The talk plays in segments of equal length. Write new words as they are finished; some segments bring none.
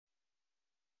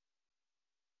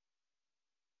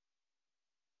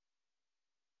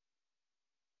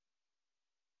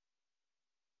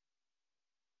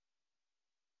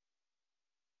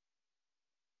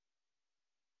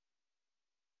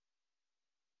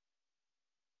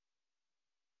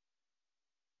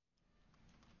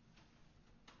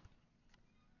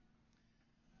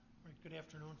Good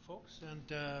afternoon, folks,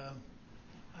 and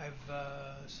I've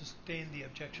sustained the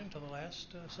objection to the last,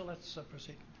 so let's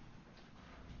proceed.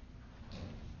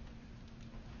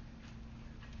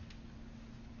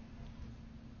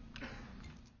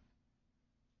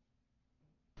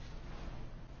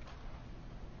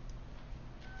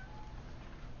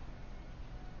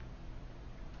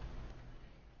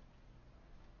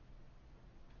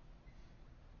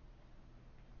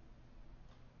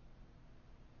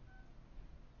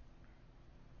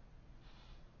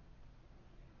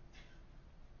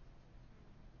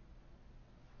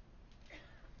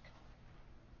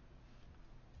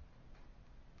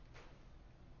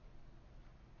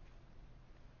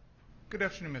 Good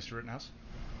afternoon, Mr. Rittenhouse.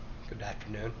 Good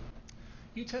afternoon.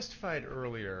 You testified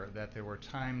earlier that there were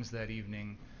times that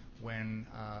evening when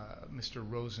Mr.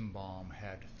 Rosenbaum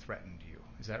had threatened you.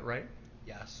 Is that right?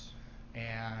 Yes.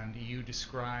 And you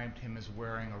described him as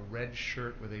wearing a red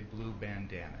shirt with a blue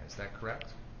bandana. Is that correct?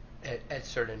 At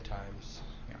certain times.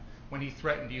 Yeah. When he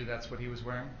threatened you, that's what he was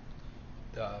wearing?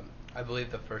 I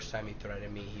believe the first time he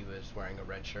threatened me, he was wearing a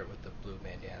red shirt with the blue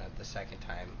bandana. The second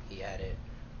time, he had it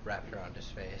wrapped around his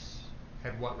face.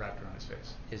 Had what wrapped around his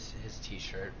face? His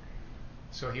T-shirt.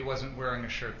 So he wasn't wearing a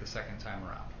shirt the second time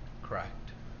around? Correct.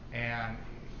 And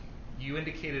you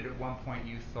indicated at one point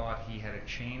you thought he had a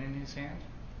chain in his hand?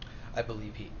 I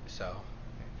believe so.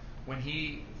 Okay. When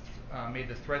he made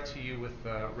the threat to you with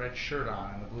the red shirt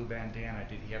on and the blue bandana,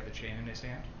 did he have the chain in his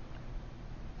hand?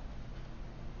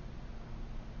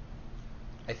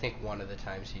 I think one of the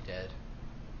times he did.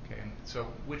 Okay, and so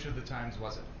which of the times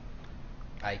was it?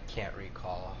 I can't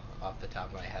recall off the top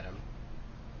of my head.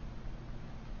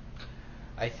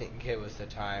 I think it was the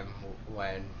time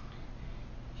when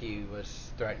he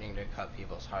was threatening to cut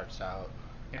people's hearts out.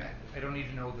 And I don't need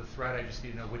to know the threat, I just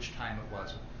need to know which time it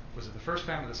was. Was it the first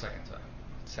time or the second time?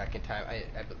 Second time.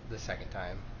 The second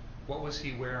time. What was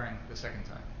he wearing the second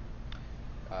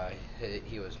time?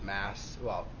 He was masked.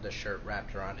 Well, the shirt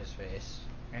wrapped around his face.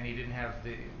 And he didn't have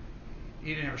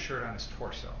a shirt on his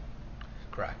torso?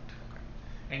 Correct. Okay.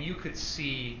 And you could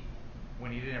see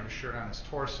when he didn't have a shirt on his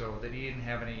torso that he didn't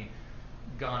have any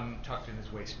gun tucked in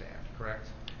his waistband, correct?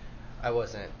 I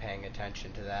wasn't paying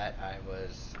attention to that. I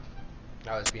was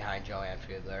behind Joanne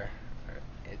Fiedler.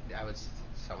 I was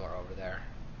somewhere over there.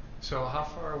 So how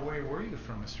far away were you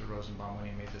from Mr. Rosenbaum when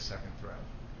he made the second threat?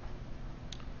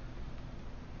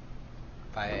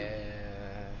 By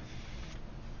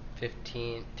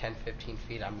 10, 15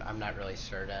 feet. I'm not really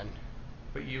certain.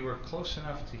 But you were close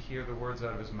enough to hear the words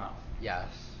out of his mouth? Yes.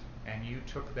 And you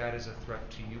took that as a threat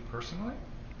to you personally?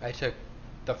 I took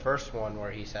the first one where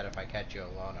he said, if I catch you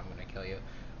alone, I'm going to kill you.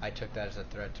 I took that as a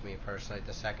threat to me personally.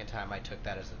 The second time, I took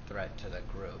that as a threat to the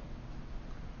group.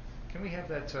 Can we have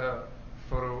that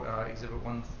photo, Exhibit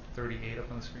 138,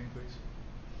 up on the screen, please?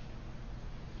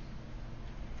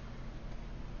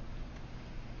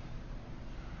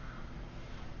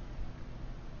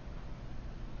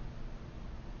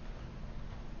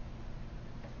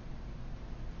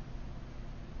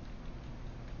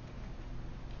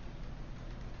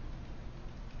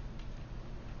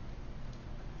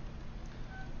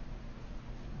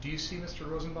 Do you see Mr.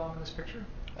 Rosenbaum in this picture?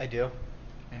 I do.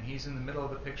 And he's in the middle of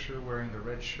the picture wearing the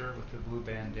red shirt with the blue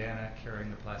bandana,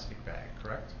 carrying the plastic bag,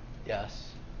 correct?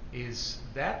 Yes. Is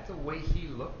that the way he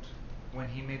looked when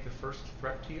he made the first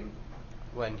threat to you?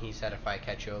 When he said, if I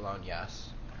catch you alone, yes.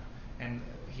 And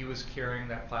he was carrying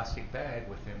that plastic bag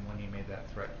with him when he made that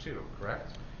threat too,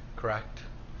 correct? Correct.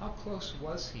 How close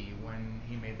was he when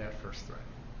he made that first threat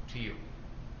to you?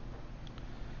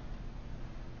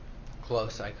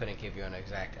 Close. I couldn't give you an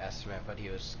exact estimate, but he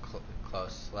was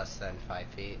close, less than 5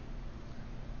 feet.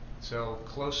 So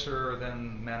closer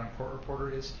than Madam Court Reporter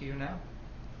is to you now?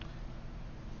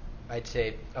 I'd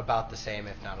say about the same,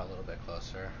 if not a little bit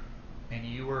closer. And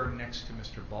you were next to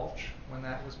Mr. Balch when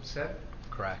that was said?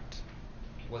 Correct.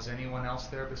 Was anyone else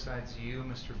there besides you,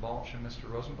 Mr. Balch, and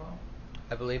Mr. Rosenbaum?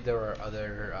 I believe there were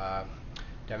other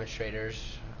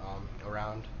demonstrators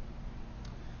around.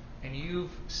 And you've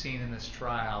seen in this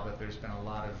trial that there's been a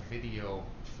lot of video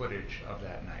footage of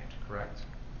that night, correct?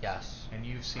 Yes. And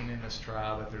you've seen in this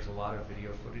trial that there's a lot of video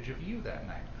footage of you that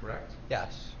night, correct?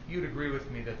 Yes. You'd agree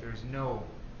with me that there's no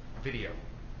video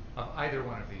of either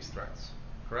one of these threats,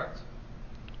 correct?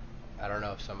 I don't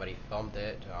know if somebody filmed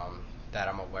it that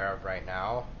I'm aware of right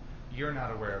now. You're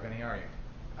not aware of any, are you?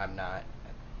 I'm not.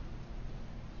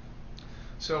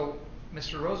 So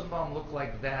Mr. Rosenbaum looked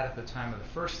like that at the time of the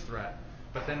first threat,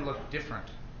 but then looked different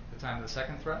at the time of the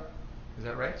second threat? Is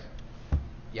that right?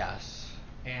 Yes.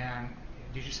 And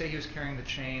did you say he was carrying the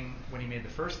chain when he made the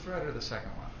first threat or the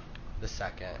second one? The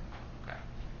second. Okay.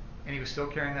 And he was still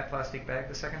carrying that plastic bag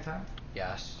the second time?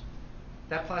 Yes.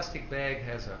 That plastic bag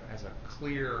has a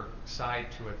clear side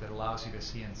to it that allows you to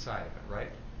see inside of it,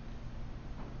 right?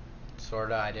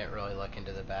 Sorta. I didn't really look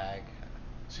into the bag.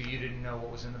 So you didn't know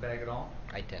what was in the bag at all?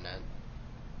 I didn't.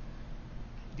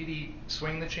 Did he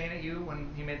swing the chain at you when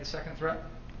he made the second threat?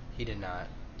 He did not.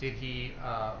 Did he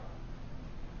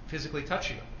physically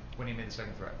touch you when he made the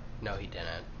second threat? No, he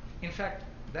didn't. In fact,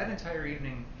 that entire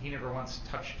evening, he never once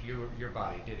touched your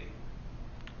body, did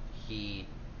he?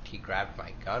 He grabbed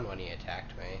my gun when he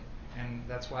attacked me. And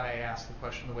that's why I asked the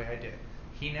question the way I did.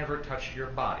 He never touched your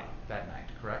body that night,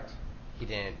 correct? He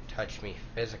didn't touch me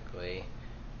physically.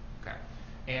 Okay.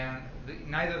 And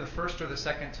neither the first or the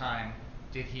second time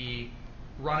did he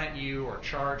run at you or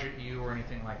charge at you or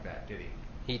anything like that, did he?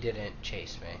 He didn't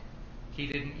chase me. He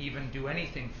didn't even do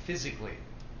anything physically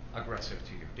aggressive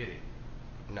to you, did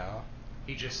he? No.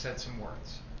 He just said some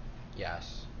words.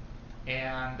 Yes.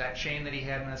 And that chain that he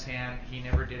had in his hand, he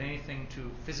never did anything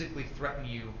to physically threaten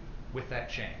you with that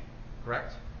chain,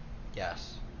 correct?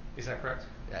 Yes. Is that correct?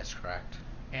 That's correct.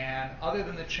 And other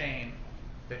than the chain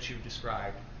that you've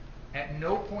described, at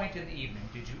no point in the evening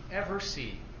did you ever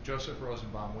see Joseph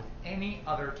Rosenbaum with any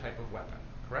other type of weapon,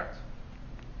 correct?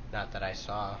 Not that I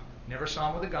saw. Never saw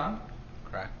him with a gun?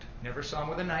 Correct. Never saw him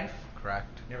with a knife?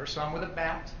 Correct. Never saw him with a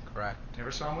bat? Correct.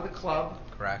 Never saw him with a club?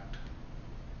 Correct.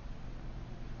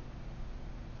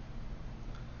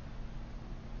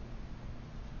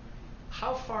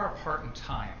 How far apart in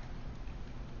time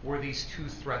were these two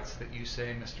threats that you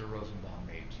say Mr. Rosenbaum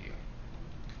made to you?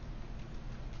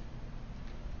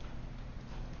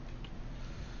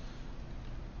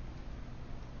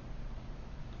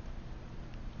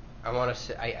 I want to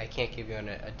say I can't give you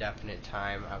a definite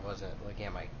time. I wasn't looking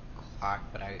at my clock,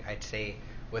 but I'd say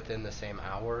within the same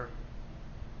hour.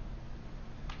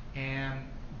 And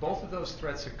both of those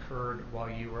threats occurred while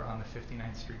you were on the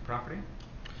 59th Street property?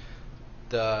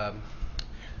 The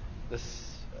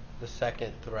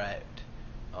second threat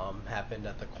happened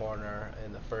at the corner,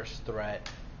 and the first threat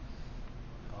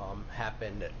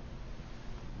happened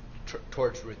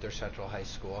towards Ruther Central High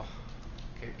School.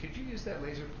 Okay, could you use that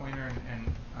laser pointer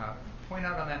and point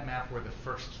out on that map where the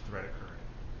first threat occurred?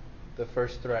 The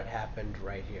first threat happened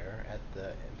right here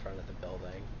in front of the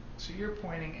building. So you're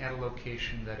pointing at a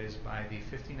location that is by the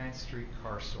 59th Street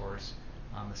car source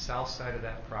on the south side of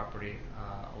that property,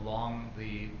 along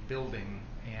the building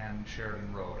and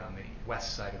Sheridan Road on the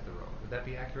west side of the road. Would that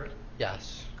be accurate?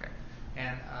 Yes. Okay.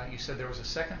 And you said there was a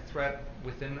second threat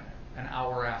within an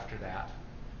hour after that,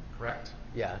 correct?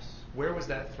 Yes. Where was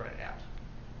that threat at?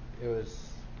 It was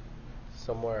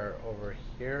somewhere over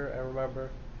here, I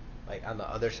remember, like on the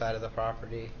other side of the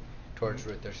property, towards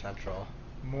Ruther Central.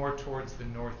 More towards the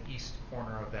northeast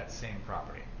corner of that same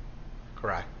property.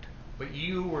 Correct. But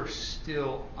you were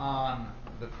still on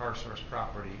the car source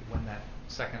property when that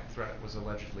second threat was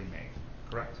allegedly made,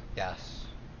 correct? Yes.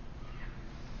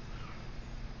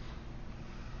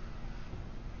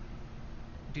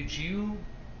 Did you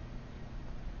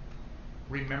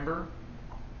remember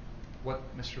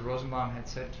what Mr. Rosenbaum had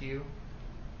said to you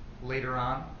later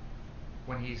on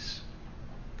when he's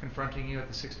confronting you at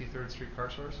the 63rd Street car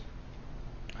source?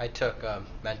 I took a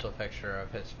mental picture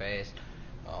of his face.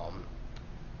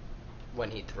 When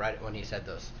he said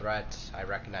those threats, I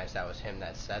recognized that was him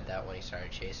that said that when he started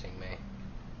chasing me.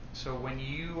 So when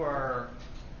you are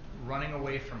running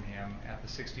away from him at the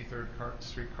 63rd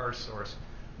Street car source,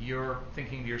 you're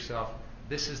thinking to yourself,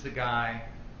 this is the guy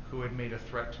who had made a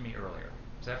threat to me earlier.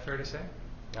 Is that fair to say?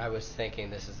 I was thinking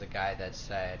this is the guy that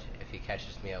said if he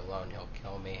catches me alone, he'll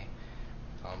kill me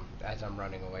as I'm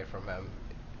running away from him.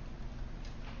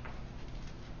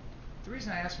 The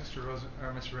reason I asked Mr.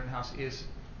 Rittenhouse is,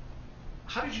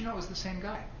 how did you know it was the same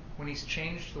guy when he's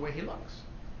changed the way he looks?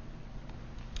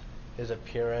 His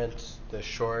appearance, the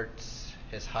shorts,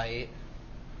 his height.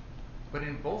 But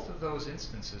in both of those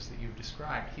instances that you've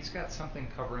described, he's got something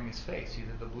covering his face,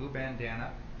 either the blue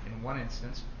bandana in one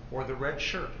instance or the red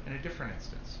shirt in a different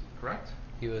instance, correct?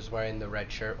 He was wearing the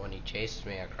red shirt when he chased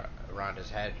me around his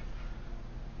head.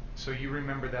 So you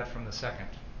remember that from the second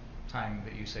time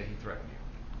that you say he threatened you?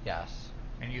 Yes.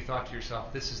 And you thought to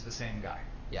yourself, this is the same guy?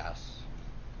 Yes.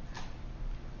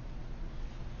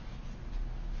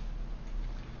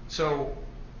 So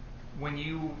when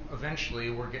you eventually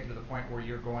were getting to the point where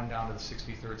you're going down to the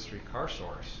 63rd Street car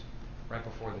source, right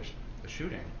before the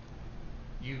shooting,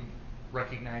 you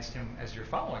recognized him as you're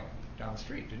following him down the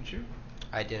street, didn't you?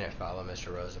 I didn't follow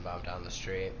Mr. Rosenbaum down the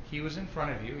street. He was in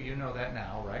front of you. You know that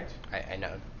now, right? I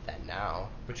know that now.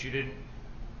 But you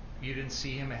didn't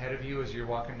see him ahead of you as you're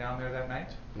walking down there that night?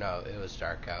 No, it was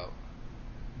dark out.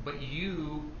 But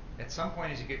you at some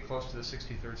point as you get close to the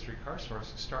 63rd Street car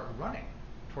source, start running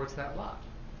towards that lot,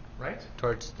 right?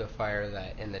 Towards the fire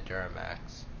that in the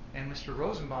Duramax. And Mr.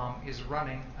 Rosenbaum is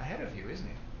running ahead of you, isn't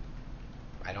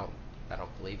he? I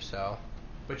don't believe so.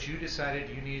 But you decided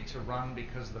you needed to run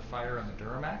because of the fire in the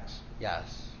Duramax?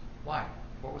 Yes. Why?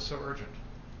 What was so urgent?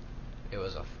 It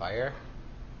was a fire.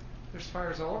 There's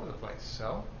fires all over the place,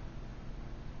 so?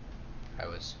 I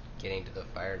was getting to the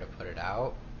fire to put it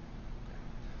out.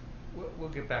 We'll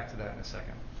get back to that in a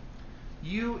second.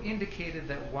 You indicated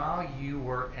that while you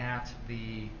were at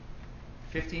the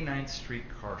 59th Street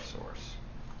car source,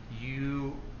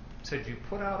 you said you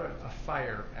put out a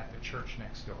fire at the church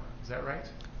next door. Is that right?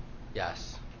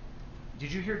 Yes.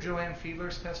 Did you hear Joanne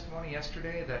Fiedler's testimony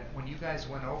yesterday that when you guys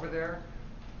went over there,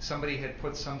 somebody had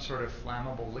put some sort of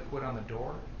flammable liquid on the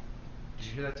door? Did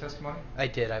you hear that testimony? I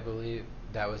did. I believe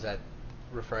that was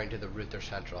referring to the Ruther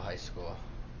Central High School.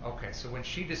 Okay, so when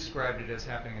she described it as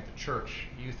happening at the church,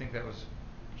 you think that was,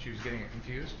 she was getting it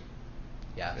confused?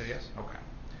 Yes. Yes? Okay.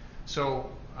 So,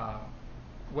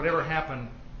 whatever happened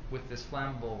with this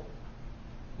flammable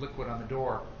liquid on the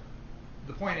door,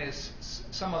 the point is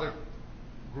some other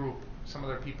group, some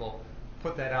other people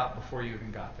put that out before you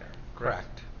even got there, correct?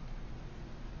 Correct.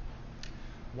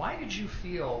 Why did you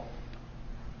feel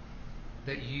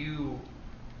that you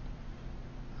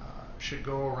should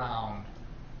go around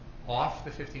off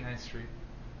the 59th Street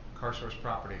car source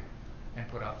property and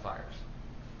put out fires?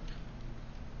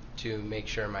 To make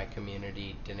sure my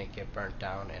community didn't get burnt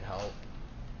down and help.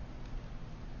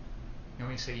 And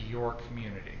when you say your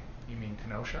community, you mean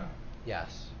Kenosha?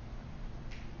 Yes.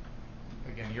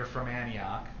 Again, you're from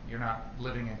Antioch. You're not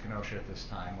living in Kenosha at this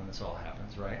time when this all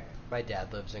happens, right? My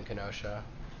dad lives in Kenosha.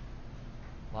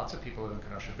 Lots of people live in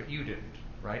Kenosha, but you didn't,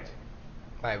 right?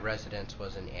 My residence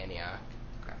was in Antioch.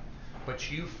 Okay.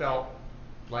 But you felt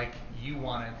like you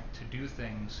wanted to do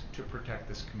things to protect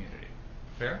this community.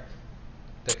 Fair?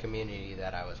 The community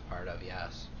that I was part of,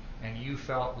 yes. And you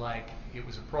felt like it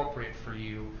was appropriate for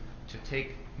you to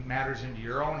take matters into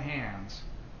your own hands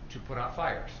to put out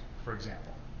fires, for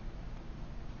example.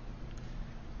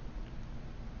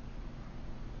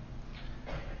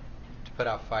 To put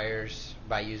out fires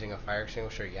by using a fire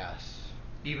extinguisher, yes.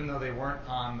 Even though they weren't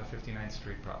on the 59th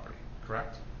Street property,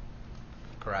 correct?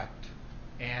 Correct.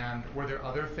 And were there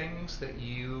other things that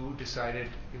you decided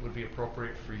it would be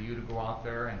appropriate for you to go out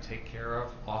there and take care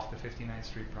of off the 59th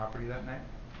Street property that night?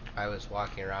 I was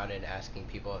walking around and asking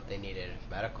people if they needed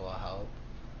medical help.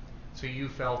 So you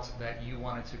felt that you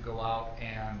wanted to go out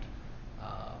and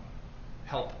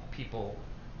help people,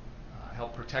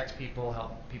 help protect people,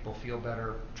 help people feel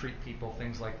better, treat people,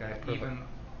 things like that, even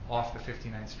off the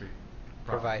 59th Street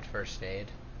property. Provide first aid.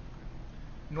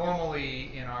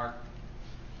 Normally in our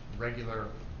regular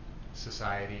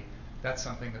society, that's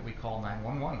something that we call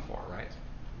 911 for, right?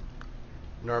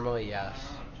 Normally, yes.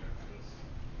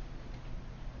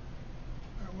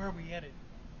 Where are we headed?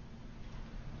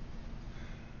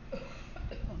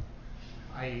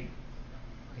 I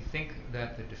think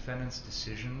that the defendant's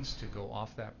decisions to go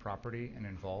off that property and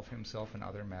involve himself in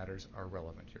other matters are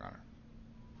relevant, Your Honor.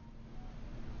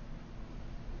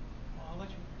 Well, I'll let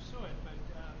you pursue it, but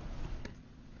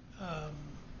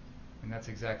And that's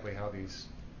exactly how these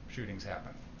shootings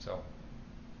happen. So,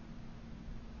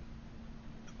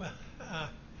 well,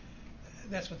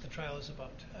 that's what the trial is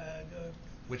about.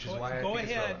 which is why I think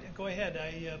it's relevant. Go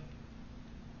ahead.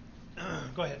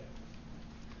 Go ahead.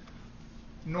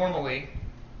 Normally,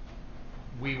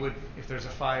 we would, if there's a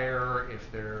fire, if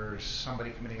there's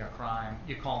somebody committing a crime,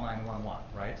 you call 911,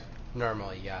 right?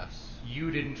 Normally, yes.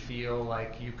 You didn't feel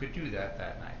like you could do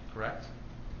that night, correct?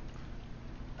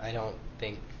 I don't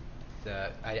think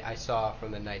that I saw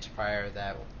from the nights prior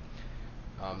that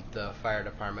the fire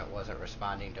department wasn't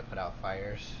responding to put out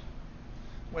fires.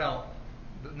 Well,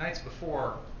 the nights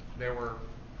before, there were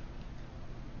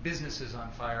businesses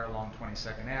on fire along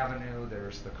 22nd Avenue.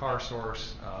 There's the car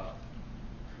source,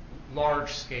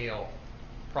 large-scale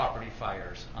property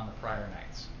fires on the prior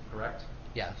nights, correct?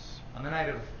 Yes. On the night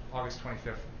of August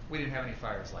 25th, we didn't have any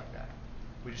fires like that.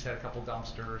 We just had a couple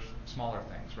dumpsters, smaller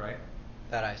things, right?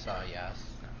 That I saw, yes.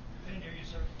 I didn't hear you,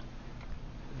 sir.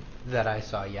 That I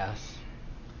saw, yes.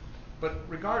 But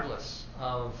regardless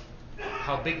of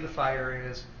how big the fire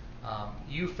is,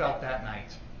 you felt that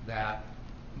night that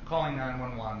calling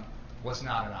 911 was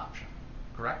not an option,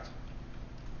 correct?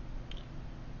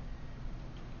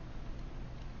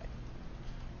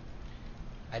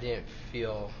 I didn't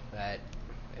feel that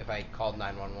if I called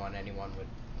 911, anyone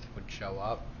would show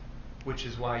up. Which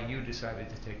is why you decided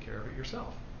to take care of it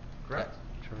yourself, correct?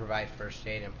 To provide first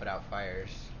aid and put out fires.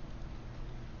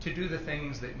 to do the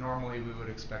things that normally we would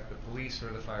expect the police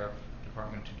or the fire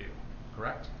department to do,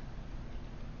 correct?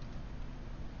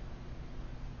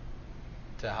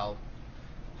 To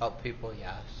help people,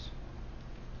 yes.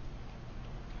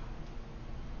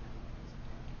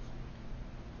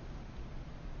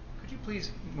 Could you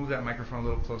please move that microphone a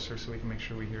little closer so we can make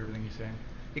sure we hear everything you say?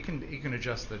 You can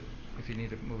adjust it if you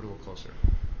need to move it a little closer.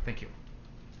 Thank you.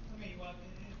 Let me permit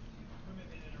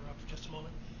me to interrupt for just a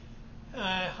moment.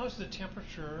 How's the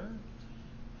temperature?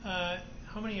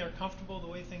 How many are comfortable the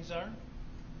way things are?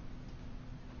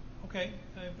 Okay,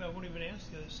 I won't even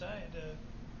ask the other side. There.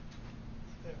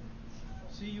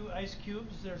 See you ice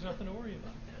cubes, there's nothing to worry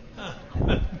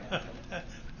about.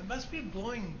 It must be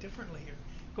blowing differently here.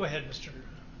 Go ahead, Mr.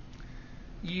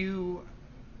 You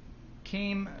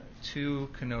came to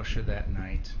Kenosha that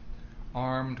night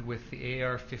armed with the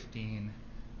AR-15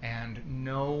 and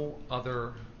no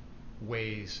other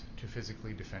ways to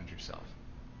physically defend yourself,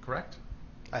 correct?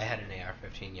 I had an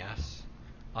AR-15, yes.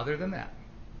 Other than that,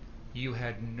 you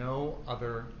had no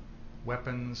other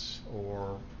weapons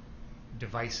or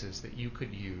devices that you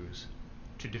could use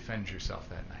to defend yourself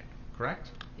that night, correct?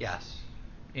 Yes.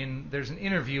 There's an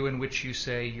interview in which you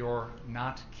say you're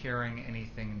not carrying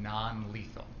anything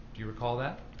non-lethal. Do you recall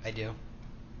that? I do.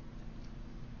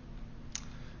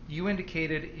 You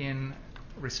indicated in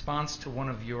response to one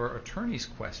of your attorney's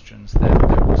questions that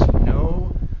there was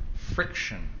no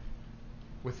friction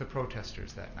with the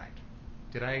protesters that night.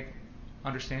 Did I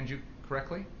understand you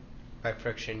correctly? By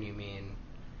friction, you mean?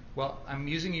 Well, I'm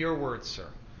using your words, sir.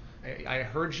 I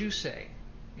heard you say,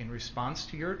 in response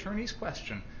to your attorney's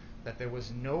question, that there was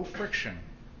no friction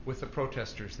with the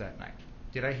protesters that night.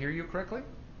 Did I hear you correctly?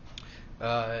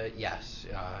 Yes.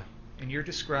 And you're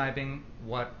describing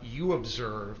what you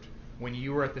observed when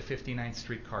you were at the 59th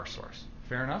Street car source.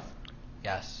 Fair enough?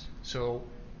 Yes. So,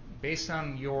 based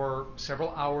on your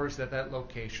several hours at that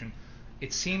location,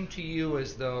 it seemed to you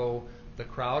as though the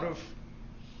crowd of,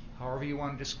 however you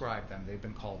want to describe them, they've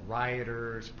been called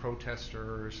rioters,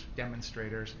 protesters,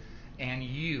 demonstrators, and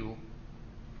you,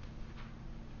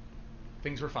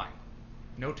 things were fine.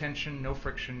 No tension, no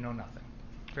friction, no nothing.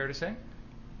 Fair to say?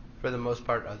 For the most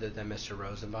part, other than Mr.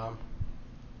 Rosenbaum.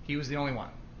 He was the only one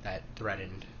That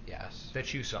threatened, yes.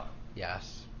 that you saw.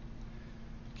 Yes.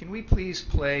 Can we please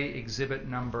play exhibit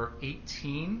number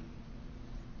 18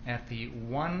 at the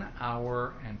 1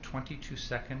 hour and 22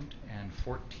 second and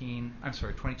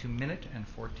 22 minute and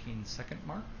 14 second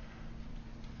mark?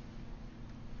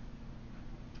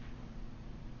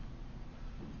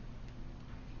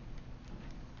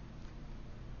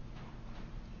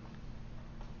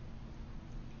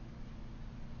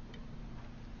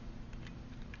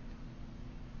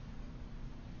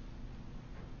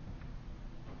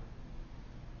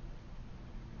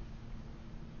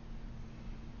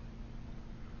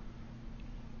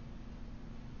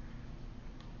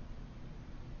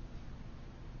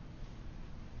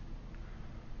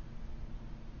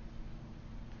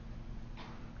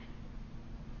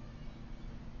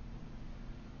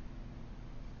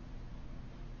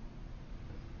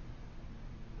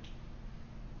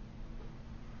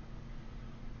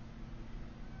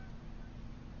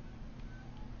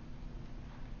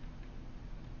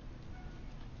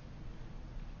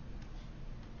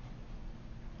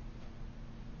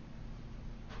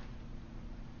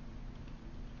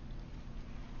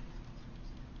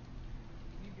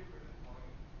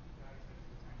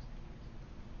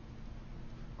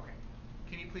 Okay.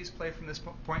 Can you please play from this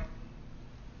point?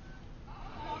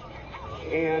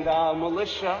 And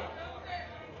militia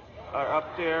are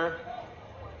up there.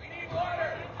 We need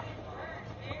water.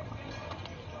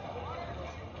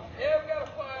 Yeah, we got a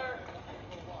fire.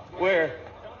 Where?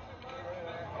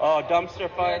 Oh, dumpster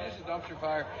fire? Yeah, just a dumpster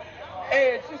fire.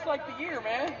 Hey, it's just like the year,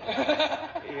 man.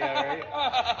 Yeah, right?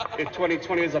 If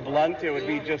 2020 was a blunt, it would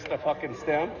be just a fucking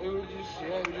stem. It would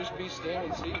just be stem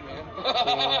and seed, man.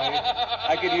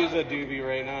 I could use a doobie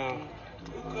right now.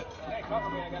 Hey, cover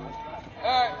me, I got this. All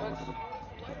right, let's.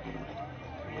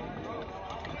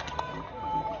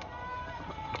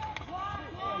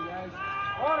 Hey, guys.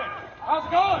 Morning. How's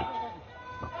it going?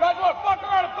 You guys want to fuck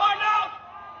around and find out?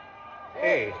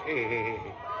 Hey.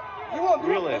 You want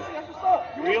Reel in. That's what's up.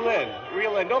 Reel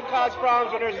in. Don't cause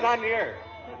problems when there's none here.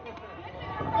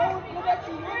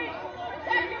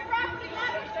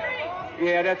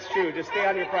 Yeah, that's true. Just stay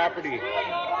on your property.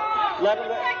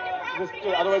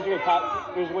 Otherwise you're gonna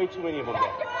talk. There's way too many of them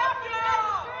there.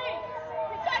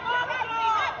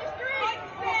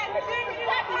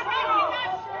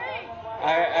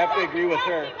 I have to agree with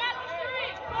her. Protect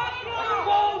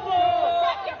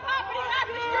your property, not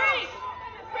the street.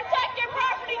 Protect your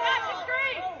property, not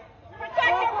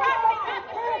the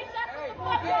street.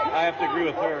 I have to agree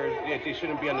with her that they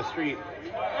shouldn't be on the street.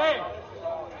 Hey!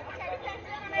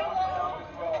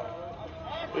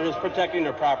 They're just protecting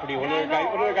their property. One of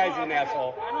their guys is an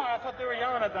asshole. I know, I thought they were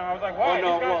yelling at them. I was like, why? Oh,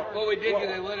 no, These guys- well, What we did is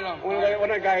they lit it on One fire. of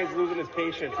the guys is losing his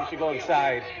patience. He should go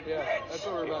inside. Yeah, that's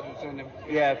what we're about to send him.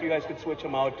 Yeah, if you guys could switch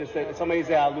him out. Just that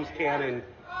somebody's a loose cannon.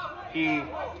 He's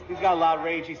got a lot of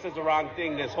rage. He says the wrong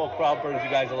thing. This whole crowd burns you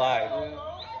guys alive.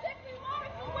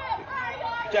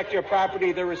 Protect your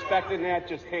property. They're respecting that.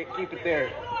 Just keep it there.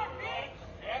 Hey,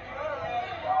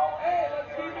 let's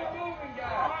keep it moving,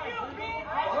 guys.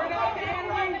 We're not the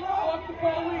enemy. Fuck the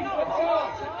police. Let's go.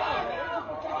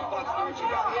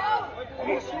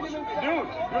 Dude,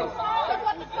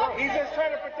 he's just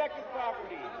trying to protect his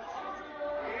property.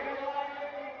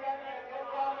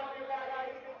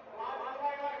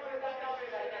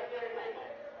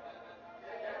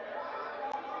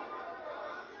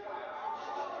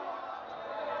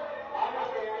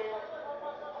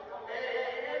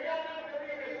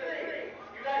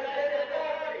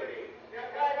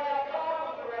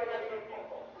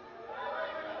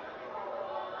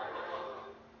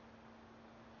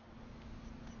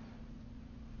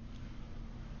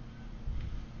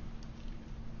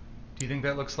 Do you think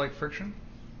that looks like friction?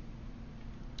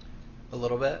 A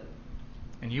little bit.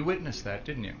 And you witnessed that,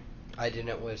 didn't you? I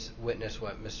didn't witness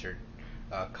what Mr.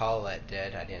 Collette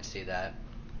did. I didn't see that.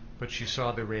 But you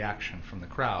saw the reaction from the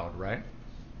crowd, right?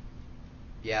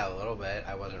 Yeah, a little bit.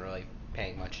 I wasn't really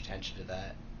paying much attention to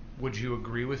that. Would you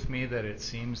agree with me that it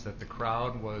seems that the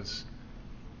crowd was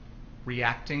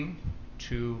reacting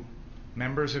to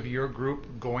members of your group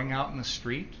going out in the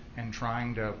street and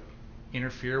trying to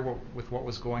interfere with what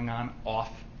was going on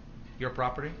off your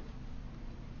property?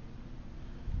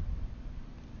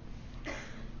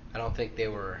 I don't think they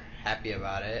were happy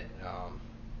about it.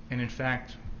 And in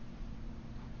fact,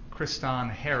 Kriston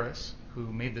Harris,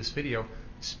 who made this video,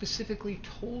 specifically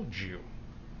told you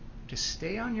to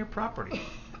stay on your property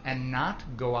and not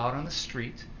go out on the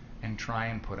street and try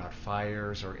and put out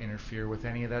fires or interfere with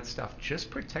any of that stuff.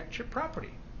 Just protect your property.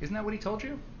 Isn't that what he told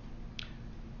you?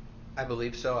 I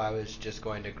believe so. I was just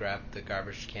going to grab the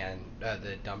garbage can,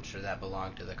 the dumpster that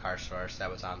belonged to the car source that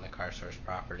was on the car source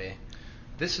property.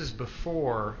 This is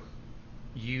before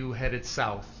you headed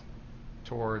south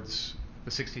towards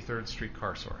the 63rd Street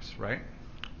car source, right?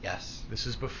 Yes. This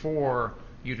is before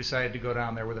you decided to go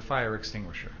down there with a fire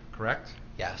extinguisher, correct?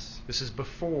 Yes. This is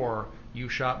before you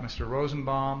shot Mr.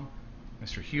 Rosenbaum,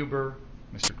 Mr. Huber,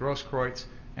 Mr. Grosskreutz,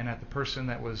 and at the person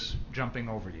that was jumping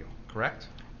over you, correct?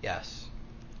 Yes.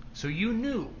 So you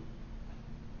knew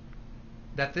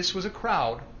that this was a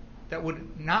crowd that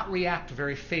would not react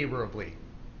very favorably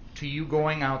to you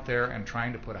going out there and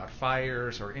trying to put out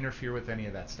fires or interfere with any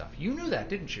of that stuff. You knew that,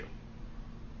 didn't you?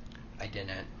 I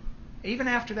didn't. Even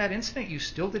after that incident, you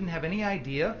still didn't have any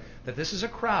idea that this is a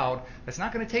crowd that's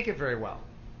not going to take it very well.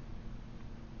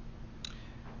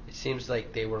 It seems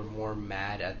like they were more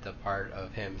mad at the part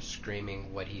of him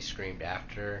screaming what he screamed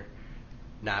after,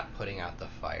 not putting out the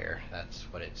fire. That's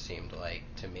what it seemed like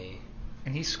to me.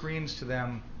 And he screams to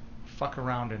them, "Fuck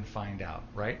around and find out,"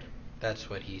 right? That's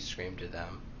what he screamed to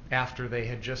them. After they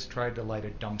had just tried to light a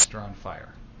dumpster on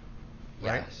fire,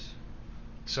 right? Yes.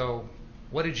 So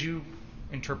what did you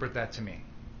interpret that to mean?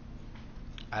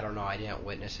 I don't know. I didn't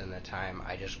witness in the time.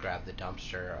 I just grabbed the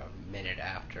dumpster a minute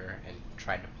after and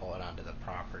tried to pull it onto the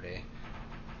property.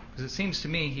 Because it seems to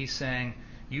me he's saying,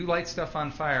 you light stuff on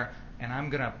fire and I'm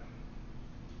going to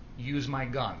use my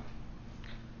gun.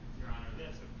 Your Honor,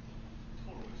 that's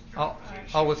a total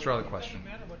I'll withdraw the question.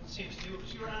 Doesn't matter what it seems to you.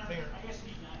 It's Your your Honor, finger. I guess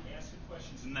he's not asking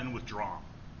questions and then withdraw.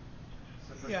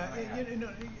 Yeah,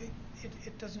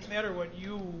 it doesn't matter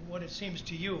what it seems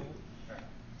to you.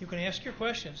 You can ask your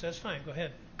questions. That's fine. Go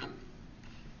ahead.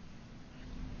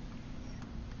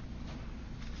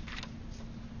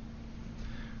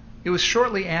 It was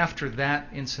shortly after that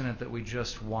incident that we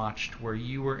just watched where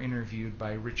you were interviewed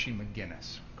by Richie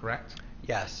McGinnis, correct?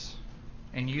 Yes.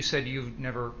 And you said you've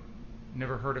never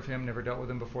heard of him, never dealt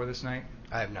with him before this night?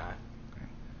 I have not. Okay.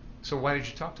 So why did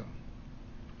you talk to him?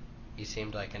 He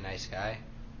seemed like a nice guy.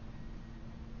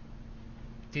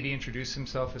 Did he introduce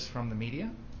himself as from the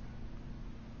media?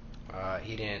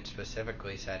 He didn't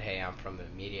specifically said, "Hey, I'm from the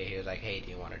media." He was like, "Hey, do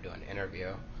you want to do an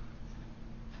interview?"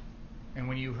 And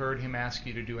when you heard him ask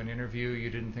you to do an interview, you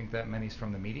didn't think that meant he's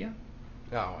from the media?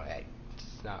 No,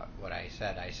 it's not what I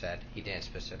said. I said he didn't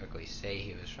specifically say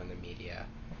he was from the media.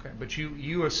 Okay, but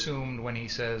you assumed when he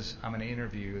says, "I'm going to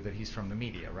interview you," that he's from the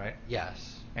media, right?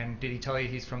 Yes. And did he tell you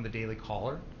he's from the Daily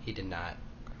Caller? He did not.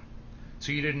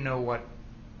 So you didn't know what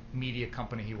media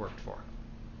company he worked for?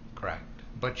 Correct.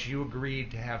 But you agreed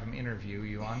to have him interview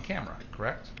you on camera,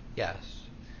 correct? Yes.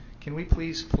 Can we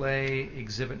please play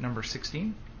exhibit number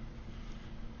 16?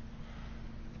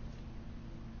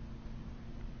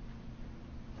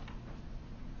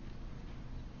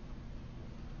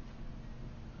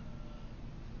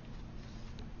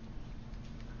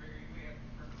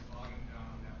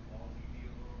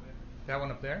 That one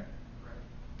up there?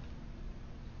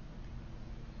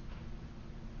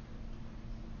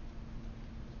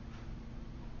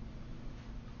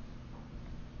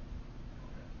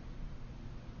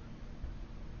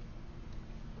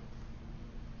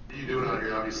 What are you doing out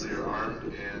here? Obviously, you're armed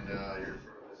and you're in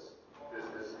front of this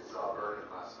business. We saw burning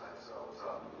last night, so what's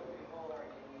up?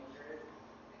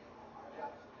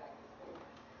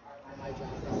 My job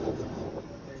is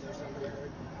there's somebody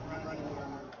running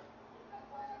around.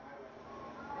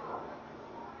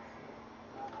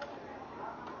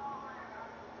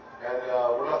 And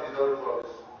what about these other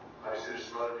folks? I see there's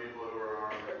some other people who are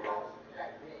armed as well.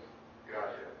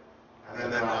 Gotcha.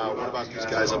 And then what about these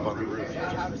guys up on the roof?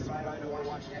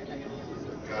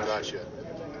 Gotcha.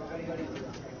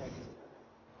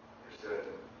 Understood.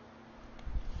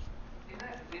 In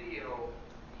that video,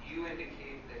 you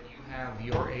indicate that you have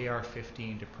your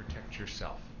AR-15 to protect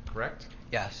yourself, correct?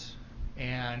 Yes.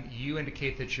 And you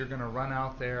indicate that you're going to run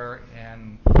out there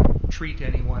and treat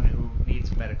anyone who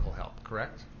needs medical help,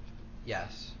 correct?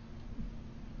 Yes.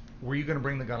 Were you going to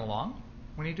bring the gun along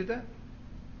when you did that?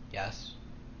 Yes.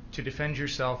 To defend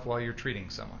yourself while you're treating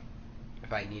someone?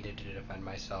 If I needed to defend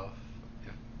myself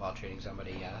while treating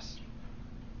somebody, yes.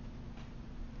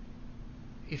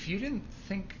 If you didn't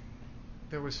think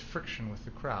there was friction with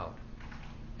the crowd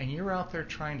and you're out there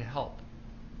trying to help,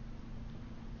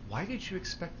 why did you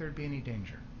expect there'd be any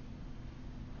danger?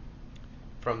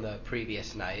 From the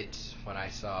previous nights when I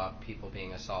saw people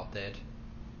being assaulted.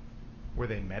 Were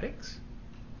they medics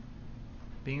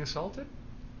being assaulted?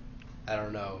 I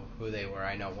don't know who they were.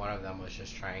 I know one of them was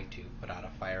just trying to put out a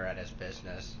fire at his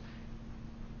business.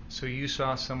 So you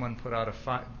saw someone put out a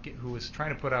who was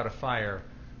trying to put out a fire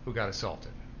who got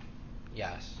assaulted?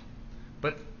 Yes.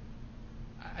 But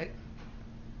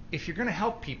if you're going to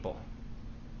help people,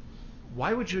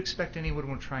 why would you expect anyone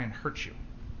would try and hurt you?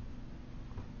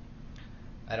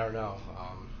 I don't know.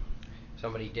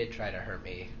 Somebody did try to hurt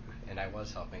me, and I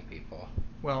was helping people.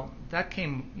 Well,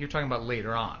 you're talking about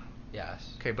later on.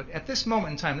 Yes. Okay, but at this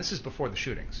moment in time, this is before the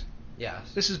shootings.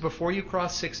 Yes. This is before you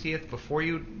cross 60th, before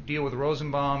you deal with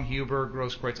Rosenbaum, Huber,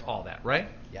 Grosskreutz, all that, right?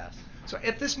 Yes. So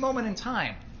at this moment in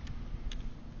time,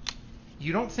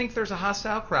 you don't think there's a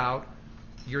hostile crowd,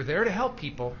 you're there to help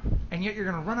people, and yet you're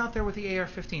going to run out there with the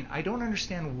AR-15. I don't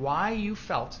understand why you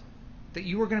felt that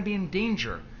you were going to be in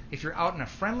danger if you're out in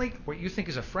what you think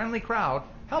is a friendly crowd,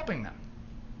 helping them.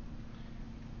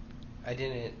 I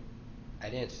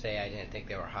didn't say I didn't think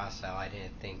they were hostile. I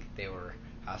didn't think they were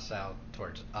hostile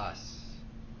towards us.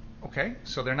 Okay,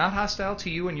 so they're not hostile to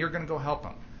you and you're going to go help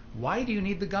them. Why do you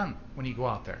need the gun when you go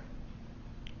out there?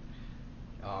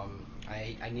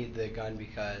 I need the gun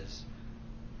because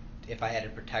if I had to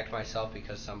protect myself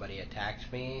because somebody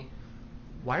attacked me.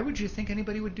 Why would you think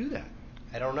anybody would do that?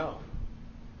 I don't know.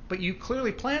 But you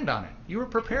clearly planned on it. You were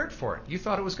prepared for it. You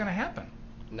thought it was going to happen.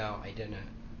 No, I didn't.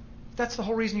 That's the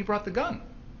whole reason you brought the gun,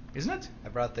 isn't it? I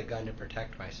brought the gun to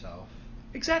protect myself.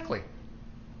 Exactly.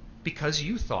 Because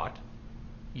you thought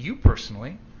you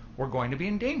personally were going to be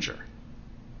in danger,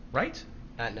 right?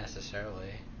 Not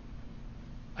necessarily.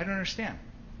 I don't understand.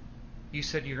 You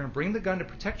said you're going to bring the gun to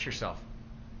protect yourself.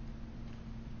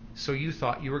 So you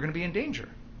thought you were going to be in danger,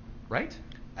 right?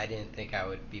 I didn't think I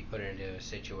would be put into a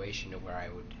situation where I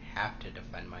would have to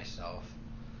defend myself.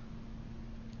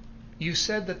 You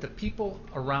said that the people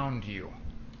around you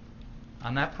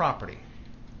on that property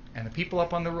and the people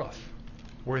up on the roof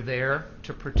were there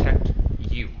to protect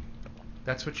you.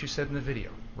 That's what you said in the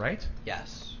video, right?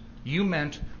 Yes. You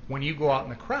meant when you go out in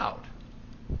the crowd,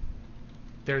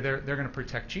 they're going to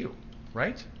protect you,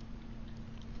 right?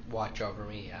 Watch over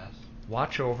me, yes.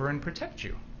 Watch over and protect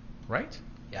you, right?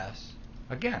 Yes.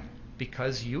 Again,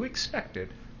 because you expected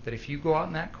that if you go out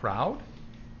in that crowd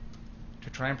to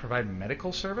try and provide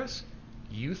medical service,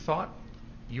 you thought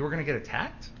you were going to get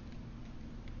attacked?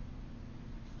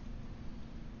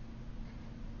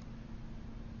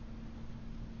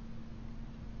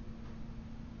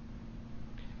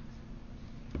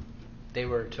 They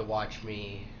were to watch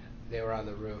me. They were on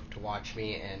the roof to watch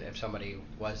me, and if somebody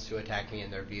was to attack me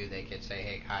in their view, they could say,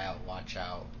 "Hey, Kyle, watch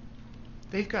out."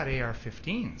 They've got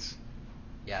AR-15s.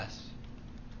 Yes.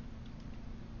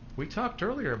 We talked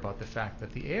earlier about the fact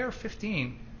that the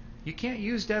AR-15, you can't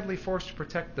use deadly force to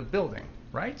protect the building,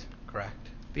 right? Correct.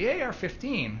 The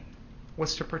AR-15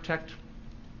 was to protect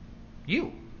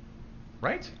you,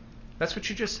 right? That's what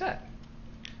you just said.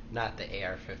 Not the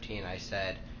AR-15. I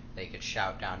said they could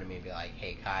shout down to me and be like,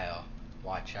 "Hey, Kyle,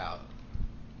 watch out."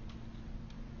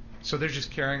 So they're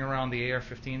just carrying around the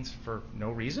AR-15s for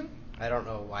no reason? I don't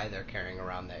know why they're carrying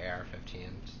around the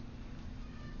AR-15s.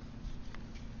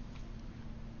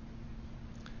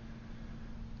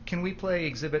 Can we play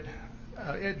exhibit?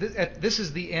 This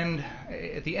is the end.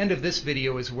 At the end of this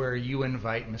video is where you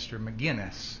invite Mr.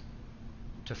 McGinnis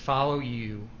to follow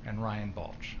you and Ryan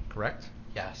Balch, correct?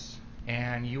 Yes.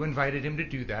 And you invited him to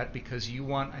do that because you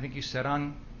want, I think you said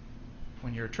on,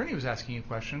 when your attorney was asking you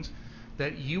questions,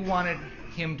 that you wanted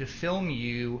him to film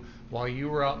you while you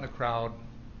were out in the crowd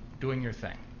doing your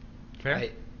thing. Fair?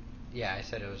 I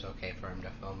said it was okay for him to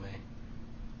film me.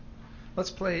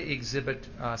 Let's play exhibit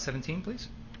 17, please.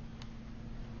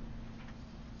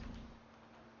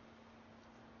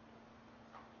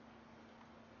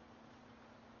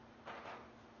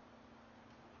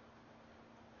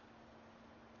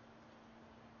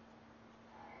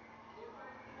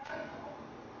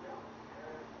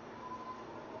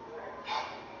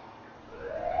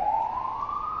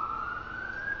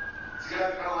 You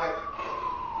guys kind of like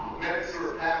medics who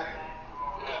are packing.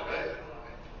 Right?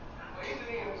 He's an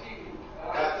EMT.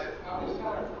 Gotcha. I'm just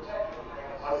kind of protecting him.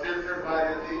 Oh, you're certified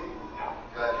EMT?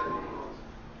 Gotcha.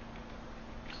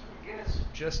 McGinnis.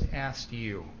 Just asked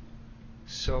you,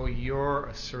 so you're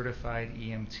a certified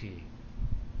EMT,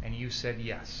 and you said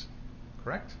yes,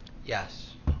 correct?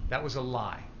 Yes. That was a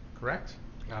lie, correct?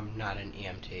 I'm not an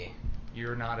EMT.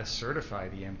 You're not a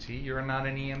certified EMT. You're not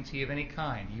an EMT of any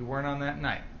kind. You weren't on that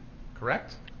night,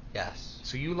 correct? Yes.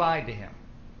 So you lied to him,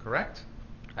 correct?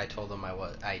 I told him I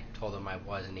was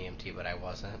an EMT, but I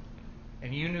wasn't.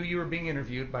 And you knew you were being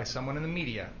interviewed by someone in the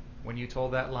media when you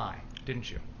told that lie, didn't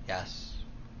you? Yes.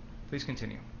 Please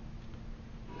continue.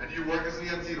 And do you work as an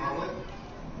EMT normally?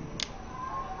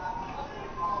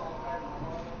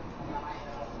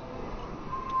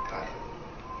 Gotcha.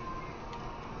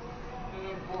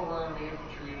 Before we're in the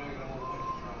infantry, you know, you got a whole bunch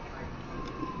of training.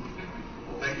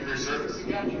 Well, thank you for your service.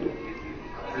 We got you.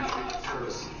 I appreciate your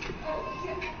service.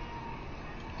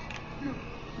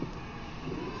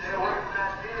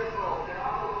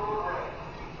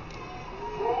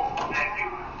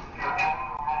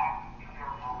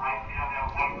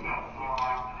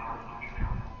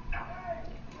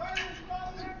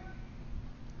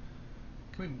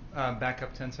 Can we back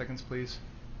up 10 seconds, please?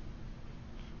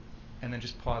 And then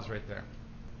just pause right there.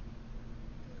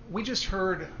 We just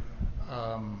heard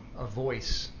a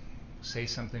voice say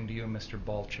something to you, Mr.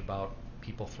 Balch, about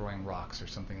people throwing rocks or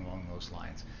something along those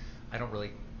lines. I don't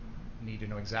really need to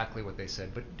know exactly what they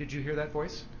said, but did you hear that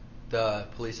voice? The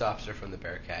police officer from the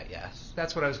Bearcat, yes.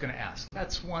 That's what I was going to ask.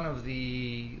 That's one of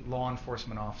the law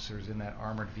enforcement officers in that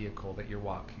armored vehicle that you're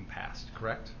walking past,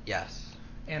 correct? Yes.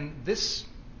 And this,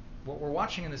 what we're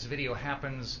watching in this video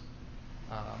happens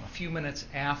a few minutes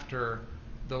after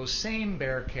those same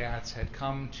Bearcats had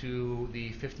come to the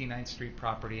 59th Street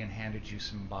property and handed you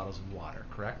some bottles of water,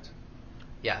 correct?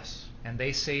 Yes. And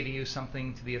they say to you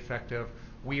something to the effect of,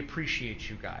 "We appreciate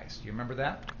you guys." Do you remember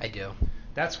that? I do.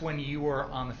 That's when you were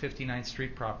on the 59th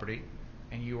Street property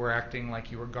and you were acting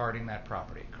like you were guarding that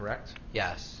property, correct?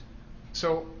 Yes.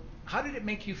 So how did it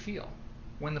make you feel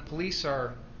when the police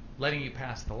are letting you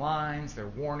pass the lines, they're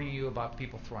warning you about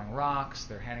people throwing rocks,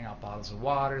 they're handing out bottles of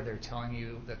water, they're telling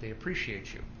you that they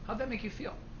appreciate you? How'd that make you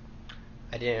feel?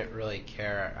 I didn't really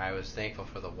care. I was thankful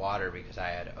for the water because I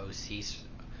had OC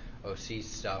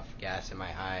stuff, gas in my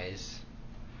eyes,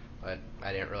 but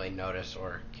I didn't really notice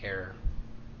or care.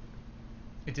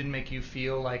 It didn't make you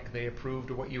feel like they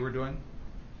approved of what you were doing?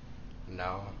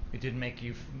 No. It didn't make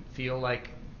you feel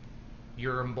like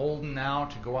you're emboldened now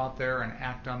to go out there and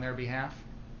act on their behalf?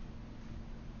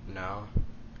 No.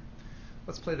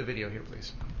 Let's play the video here,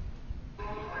 please.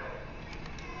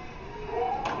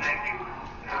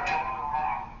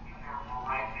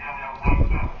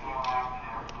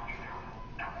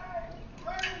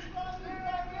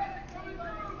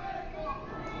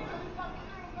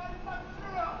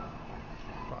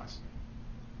 Pause.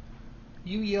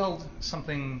 You yelled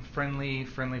something friendly.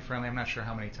 I'm not sure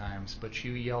how many times, but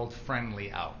you yelled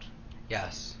friendly out.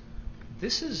 Yes.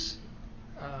 This is,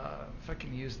 if I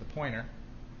can use the pointer,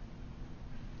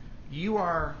 you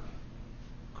are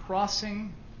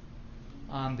crossing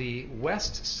on the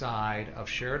west side of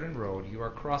Sheridan Road. You are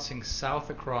crossing south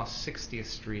across 60th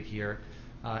Street here,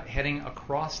 heading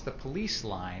across the police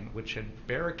line, which had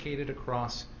barricaded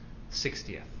across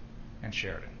 60th and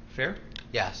Sheridan. Fair?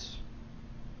 Yes.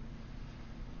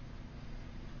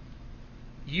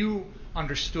 You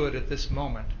understood at this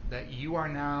moment that you are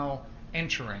now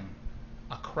entering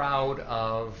a crowd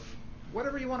of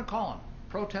whatever you want to call them,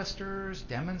 protesters,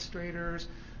 demonstrators.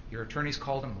 Your attorneys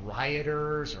called them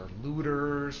rioters or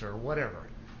looters or whatever.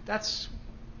 That's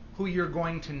who you're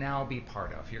going to now be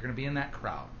part of. You're going to be in that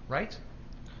crowd, right?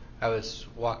 I was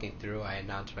walking through. I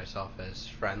announced myself as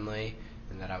friendly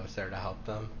and that I was there to help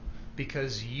them.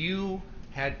 Because you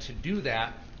had to do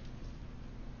that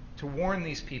to warn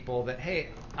these people that, hey,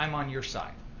 I'm on your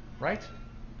side, right?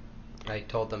 I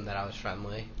told them that I was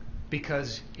friendly.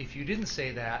 Because if you didn't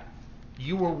say that,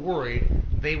 you were worried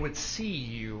they would see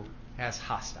you as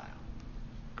hostile,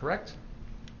 correct?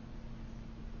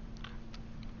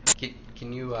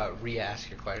 Can you re-ask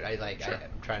your question? Sure.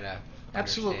 I'm trying to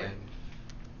Absolutely. understand.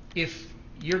 If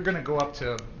you're going to go up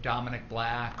to Dominic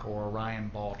Black or Ryan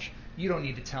Balch, you don't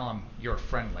need to tell them you're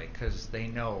friendly because they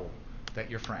know that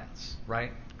you're friends,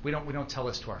 right? We don't tell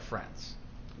this to our friends.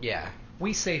 Yeah.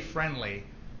 We say friendly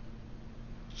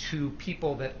to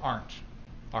people that aren't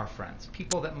our friends,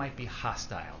 people that might be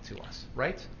hostile to us,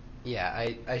 right?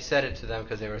 Yeah, I said it to them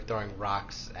because they were throwing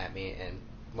rocks at me, and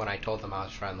when I told them I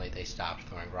was friendly, they stopped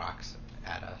throwing rocks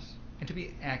at us. And to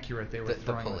be accurate, they were The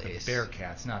throwing at the police.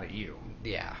 Bearcats, not at you.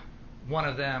 Yeah. One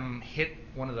of them hit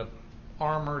one of the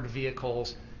armored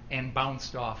vehicles and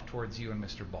bounced off towards you and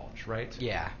Mr. Balch, right?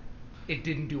 Yeah. It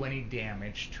didn't do any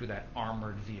damage to that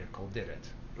armored vehicle, did it?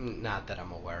 Not that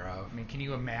I'm aware of. I mean, can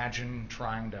you imagine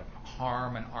trying to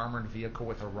harm an armored vehicle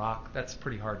with a rock? That's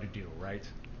pretty hard to do, right?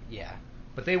 Yeah.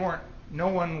 But no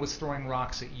one was throwing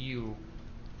rocks at you,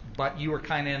 but you were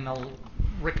kind of in the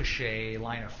ricochet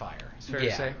line of fire. It's fair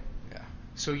to say? Yeah.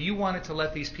 So you wanted to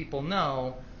let these people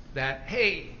know that,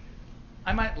 hey,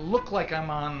 I might look like I'm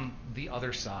on the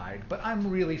other side, but I'm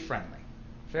really friendly.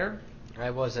 Fair?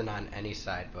 I wasn't on any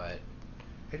side, but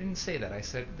I didn't say that. I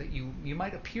said that you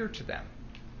might appear to them.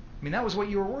 I mean, that was what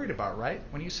you were worried about, right?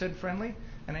 When you said friendly?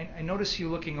 And I notice you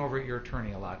looking over at your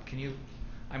attorney a lot.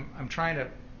 I'm trying to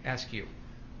ask you.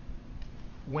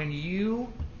 When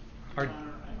you are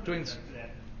doing this,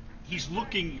 He's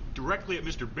looking directly at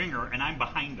Mr. Binger, and I'm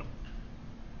behind him.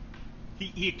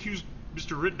 He accused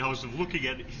Mr. Rittenhouse of looking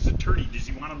at his attorney. Does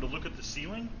he want him to look at the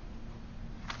ceiling?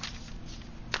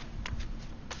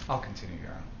 I'll continue,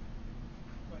 Your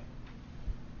Honor.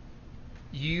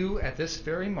 You, at this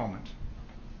very moment,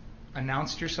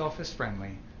 announced yourself as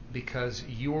friendly because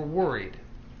you were worried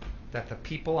that the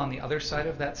people on the other side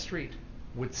of that street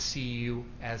would see you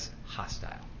as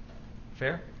hostile.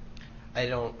 Fair?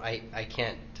 I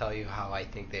can't tell you how I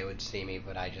think they would see me,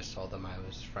 but I just told them I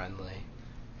was friendly.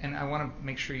 And I want to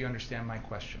make sure you understand my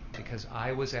question, because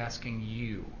I was asking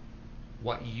you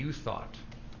what you thought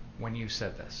when you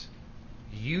said this.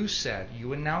 You said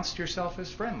you announced yourself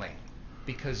as friendly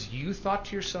because you thought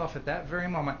to yourself at that very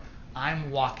moment,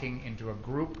 I'm walking into a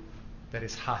group that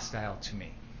is hostile to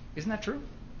me. Isn't that true?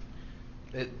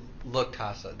 It looked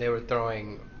hostile. They were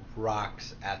throwing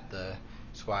rocks at the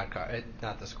squad car,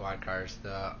 not the squad cars,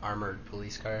 the armored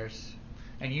police cars.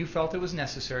 And you felt it was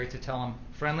necessary to tell them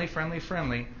friendly, friendly,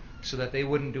 friendly, so that they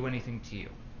wouldn't do anything to you.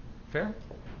 Fair?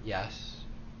 Yes.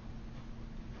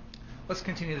 Let's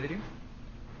continue the video.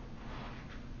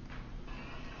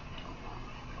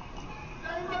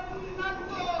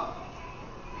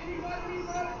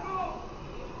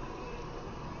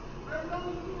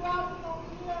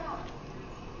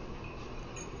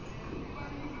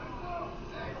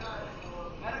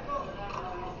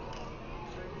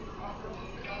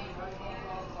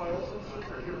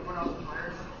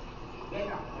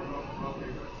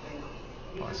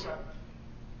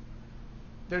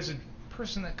 There's a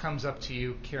person that comes up to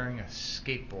you carrying a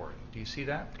skateboard. Do you see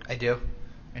that? I do.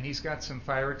 And he's got some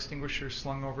fire extinguishers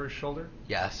slung over his shoulder?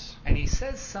 Yes. And he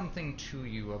says something to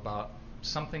you about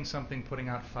something putting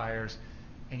out fires,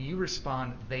 and you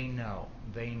respond, they know.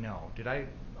 Did I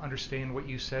understand what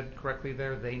you said correctly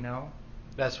there? They know?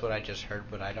 That's what I just heard,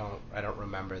 but I don't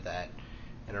remember that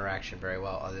interaction very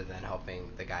well, other than helping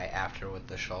the guy after with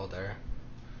the shoulder.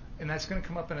 And that's going to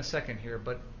come up in a second here,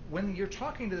 but when you're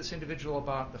talking to this individual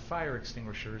about the fire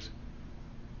extinguishers,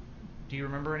 do you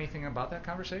remember anything about that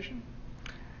conversation?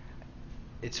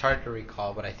 It's hard to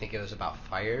recall, but I think it was about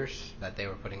fires, that they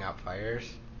were putting out fires.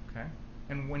 Okay.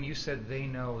 And when you said they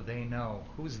know,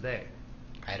 who's they?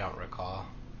 I don't recall.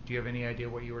 Do you have any idea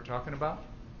what you were talking about?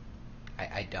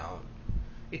 I don't.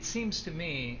 It seems to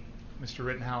me, Mr.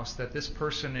 Rittenhouse, that this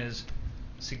person is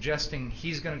suggesting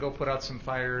he's going to go put out some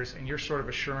fires, and you're sort of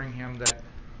assuring him that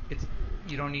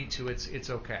you don't need to, it's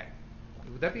okay.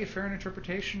 Would that be a fair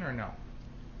interpretation or no?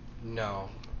 No.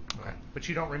 Okay. But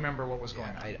you don't remember what was going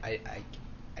on?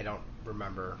 I don't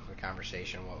remember the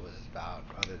conversation, what it was about,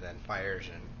 other than fires,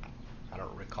 and I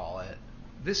don't recall it.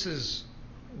 This is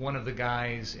one of the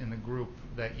guys in the group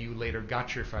that you later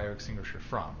got your fire extinguisher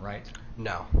from, right?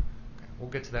 No. Okay. We'll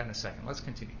get to that in a second. Let's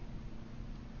continue.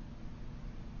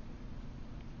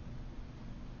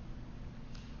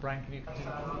 Brian, can you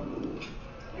continue?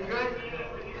 You good?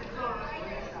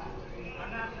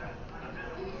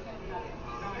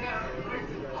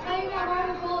 Hey, you got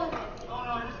rubber bullets. No,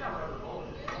 I just got rubber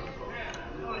bullets.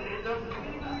 It doesn't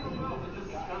mean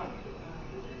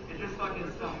it's just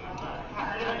fucking stuff.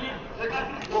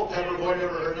 Well, Pepperboy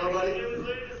never hurt nobody.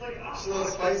 It's a little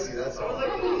spicy, that's all. Yeah,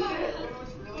 a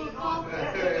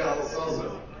little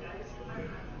salsa.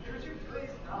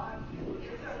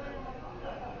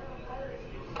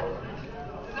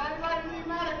 Does anybody need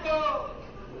medical?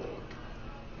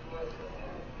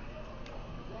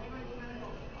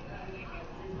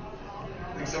 I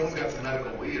think someone's got some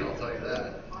medical weed, I'll tell you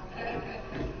that.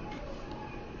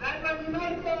 Does anybody need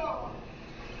medical?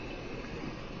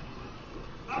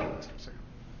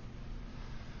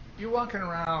 You're walking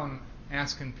around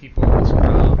asking people in this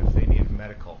crowd if they need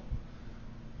medical.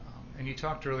 And you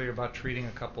talked earlier about treating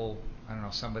a couple, I don't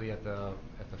know, somebody at the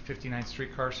 59th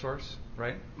Street car source,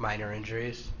 right? Minor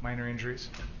injuries. Minor injuries.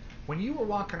 When you were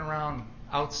walking around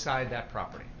outside that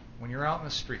property, when you're out in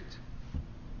the street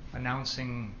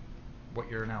announcing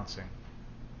what you're announcing,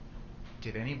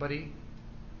 did anybody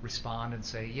respond and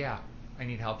say, yeah, I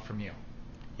need help from you?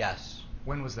 Yes.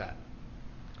 When was that?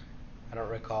 I don't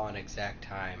recall an exact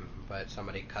time, but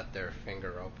somebody cut their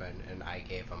finger open and I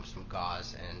gave them some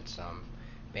gauze and some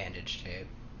bandage tape.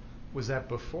 Was that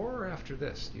before or after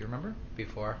this? Do you remember?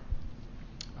 Before.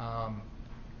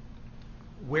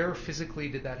 Where physically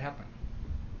did that happen?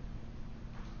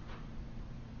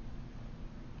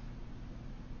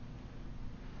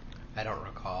 I don't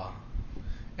recall.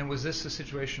 And was this a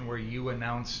situation where you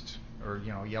announced or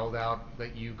yelled out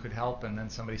that you could help, and then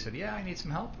somebody said, "Yeah, I need some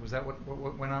help"? Was that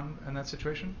what went on in that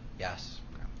situation? Yes.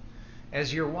 Okay.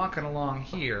 As you're walking along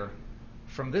here,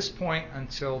 from this point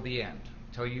until the end,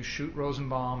 until you shoot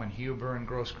Rosenbaum and Huber and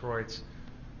Grosskreutz,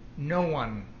 no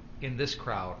one in this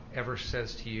crowd ever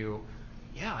says to you,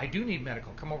 "Yeah, I do need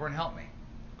medical. Come over and help me."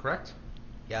 Correct?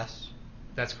 Yes.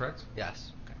 That's correct?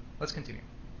 Yes. Okay. Let's continue.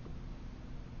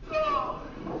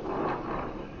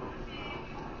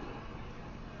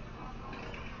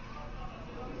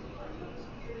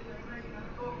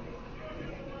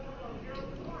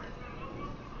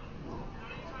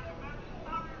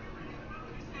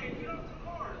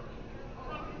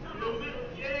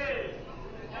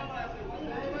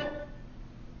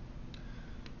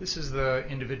 This is the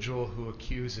individual who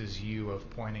accuses you of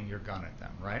pointing your gun at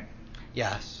them, right?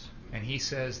 Yes. And he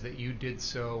says that you did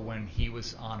so when he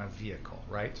was on a vehicle,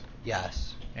 right?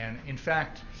 Yes. And in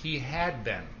fact, he had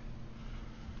been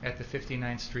at the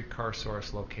 59th Street car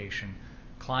source location,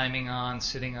 climbing on,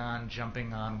 sitting on,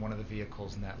 jumping on one of the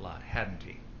vehicles in that lot, hadn't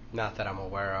he? Not that I'm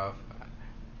aware of.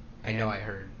 I know I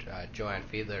heard Joanne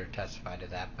Fiedler testify to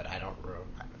that, but I don't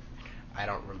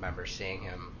remember seeing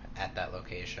him at that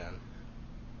location.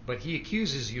 But he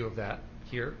accuses you of that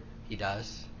here. He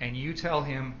does. And you tell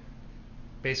him,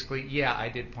 basically, yeah, I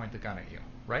did point the gun at you,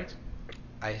 right?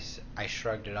 I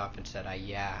shrugged it off and said,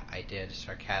 yeah, I did,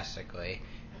 sarcastically,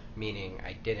 meaning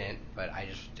I didn't, but I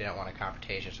just didn't want a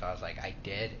confrontation, so I was like, I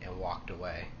did, and walked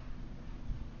away.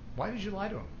 Why did you lie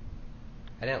to him?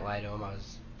 I didn't lie to him. I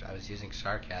was using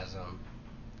sarcasm.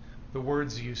 The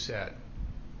words you said,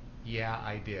 yeah,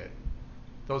 I did,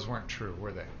 those weren't true,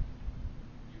 were they? Your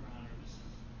Honor, this is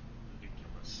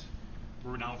ridiculous.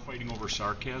 We're now fighting over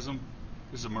sarcasm?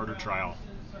 This is a murder trial.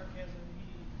 This is sarcasm.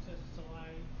 He says it's a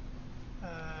lie.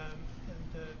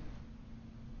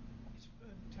 He's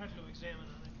entitled to examine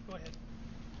on it. Go ahead.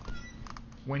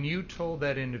 When you told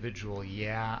that individual,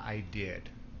 yeah, I did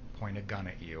point a gun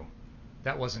at you,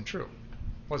 that wasn't true,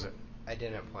 was it? I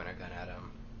didn't point a gun at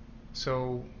him.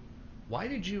 So why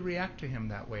did you react to him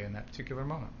that way in that particular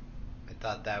moment? I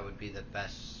thought that would be the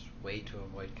best way to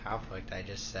avoid conflict. I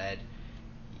just said,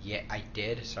 yeah, I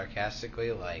did,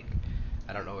 sarcastically, like,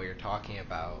 I don't know what you're talking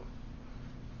about.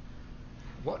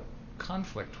 What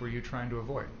conflict were you trying to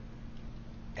avoid?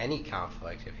 Any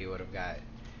conflict, if he would have got,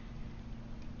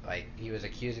 like, he was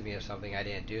accusing me of something I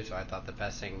didn't do, so I thought the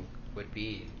best thing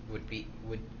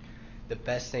the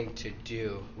best thing to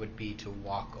do would be to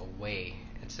walk away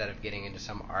instead of getting into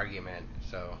some argument.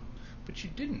 So, but you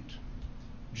didn't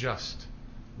just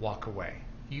walk away.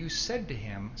 You said to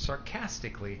him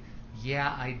sarcastically,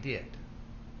 yeah, I did.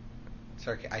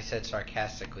 I said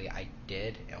sarcastically, I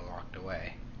did, and walked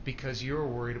away. Because you were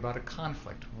worried about a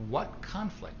conflict. What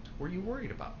conflict were you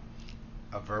worried about?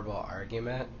 A verbal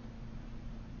argument.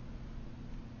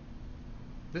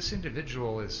 This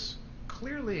individual is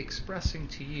clearly expressing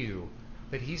to you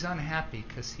that he's unhappy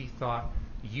because he thought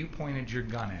you pointed your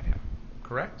gun at him,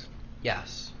 correct?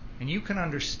 Yes. And you can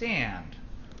understand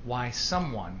why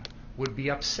someone would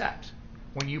be upset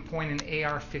when you point an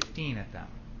AR-15 at them,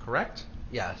 correct?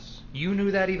 Yes. You knew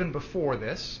that even before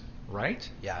this, right?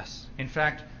 Yes. In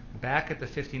fact, back at the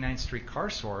 59th Street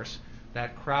car source,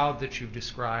 that crowd that you've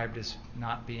described as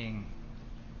not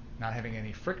having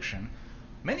any friction,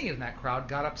 many in that crowd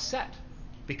got upset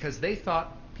because they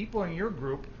thought people in your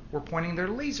group were pointing their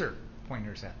laser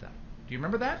pointers at them. Do you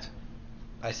remember that?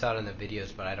 I saw it in the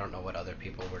videos, but I don't know what other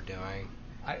people were doing.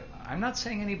 I'm not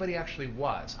saying anybody actually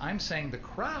was. I'm saying the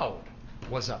crowd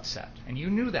was upset, and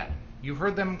you knew that. You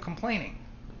heard them complaining,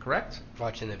 correct?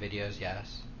 Watching the videos,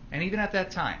 yes. And even at that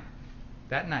time,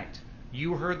 that night,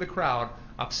 you heard the crowd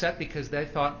upset because they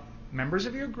thought members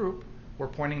of your group were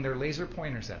pointing their laser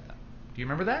pointers at them. Do you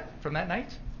remember that from that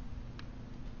night?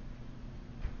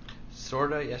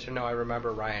 Sorta, yes or no. I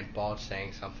remember Ryan Balch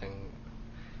saying something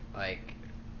like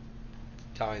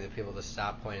telling the people to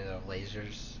stop pointing their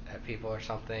lasers at people or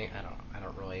something. I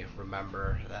don't really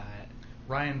remember that.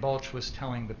 Ryan Balch was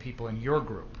telling the people in your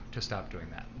group to stop doing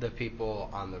that. The people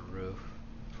on the roof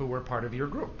who were part of your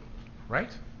group, right?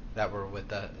 That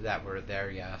were there,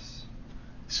 yes.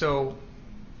 So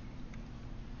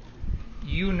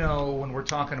you know when we're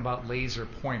talking about laser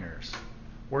pointers,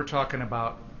 we're talking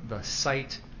about the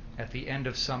sight at the end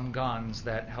of some guns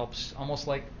that helps almost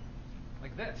like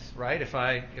this, right?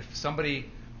 If somebody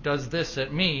does this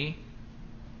at me,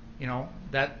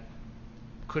 that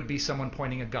could be someone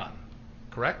pointing a gun,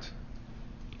 correct?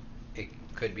 It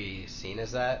could be seen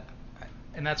as that.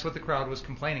 And that's what the crowd was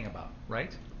complaining about,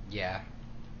 right? Yeah.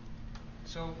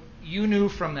 So you knew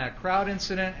from that crowd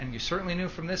incident, and you certainly knew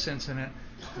from this incident,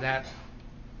 that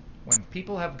when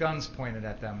people have guns pointed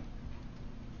at them,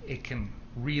 it can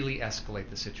really escalate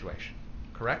the situation,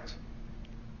 correct?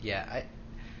 Yeah,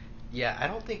 I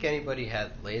don't think anybody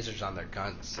had lasers on their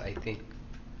guns. I think...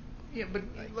 Yeah, but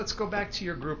let's go back to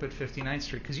your group at 59th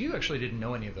Street, because you actually didn't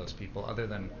know any of those people other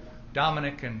than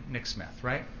Dominic and Nick Smith,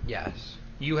 right? Yes.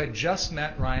 You had just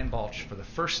met Ryan Balch for the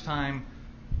first time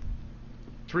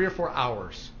 3 or 4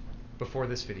 hours before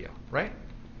this video, right?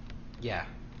 Yeah.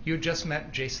 You had just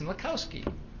met Jason Lakowski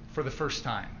for the first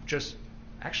time, just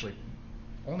actually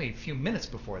only a few minutes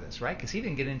before this, right? Because he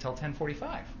didn't get in until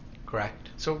 10:45. Correct.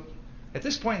 So at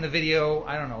this point in the video,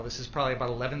 I don't know, this is probably about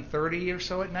 11:30 or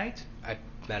so at night? I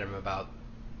met him about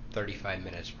 35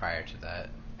 minutes prior to that.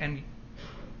 And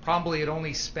probably had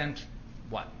only spent,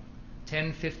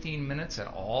 10, 15 minutes at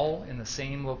all in the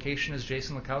same location as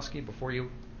Jason Lakowski before you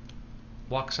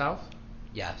walk south?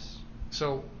 Yes.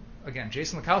 So, again,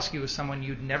 Jason Lakowski was someone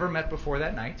you'd never met before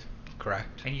that night.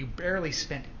 Correct. And you barely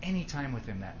spent any time with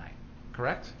him that night,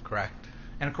 correct? Correct.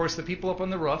 And of course, the people up on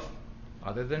the roof,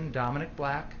 other than Dominic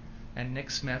Black and Nick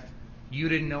Smith, you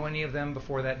didn't know any of them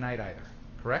before that night either,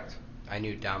 correct? I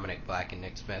knew Dominic Black and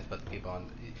Nick Smith, but the people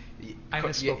on... I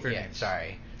misspoke their names.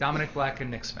 Sorry. Dominic Black and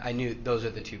Nick Smith. I knew those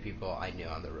are the two people I knew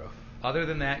on the roof. Other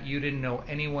than that, you didn't know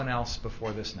anyone else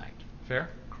before this night. Fair?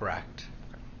 Correct.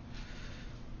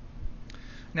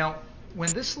 Now, when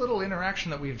this little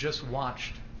interaction that we've just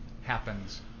watched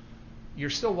happens, you're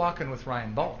still walking with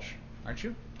Ryan Balch, aren't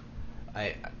you?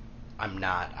 I'm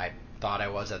not. I thought I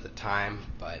was at the time,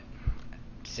 but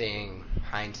seeing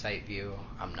hindsight view,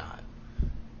 I'm not.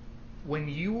 When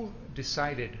you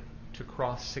decided to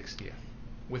cross 60th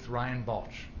with Ryan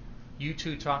Balch, you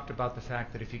two talked about the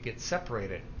fact that if you get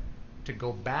separated, to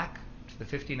go back to the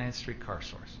 59th Street car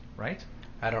source, right?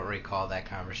 I don't recall that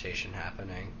conversation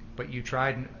happening. But you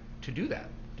tried to do that,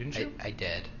 didn't you? I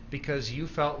did. Because you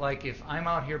felt like if I'm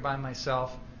out here by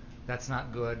myself, that's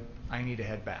not good. I need to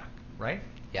head back, right?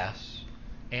 Yes.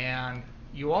 And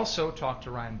you also talked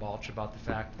to Ryan Balch about the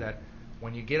fact that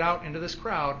when you get out into this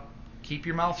crowd, keep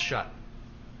your mouth shut.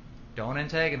 Don't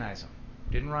antagonize them.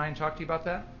 Didn't Ryan talk to you about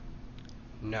that?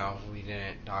 No, we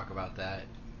didn't talk about that.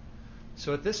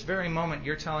 So at this very moment,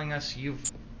 you're telling us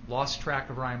you've lost track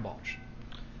of Ryan Balch.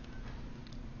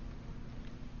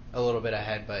 A little bit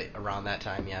ahead, but around that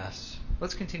time, yes.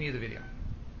 Let's continue the video.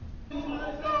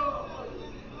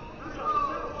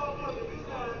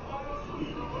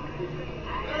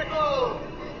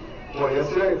 What,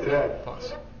 yesterday or today?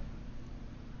 Pause.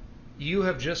 You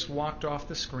have just walked off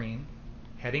the screen,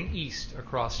 heading east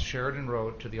across Sheridan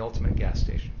Road to the Ultimate gas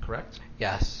station, correct?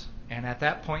 Yes. And at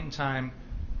that point in time,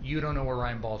 you don't know where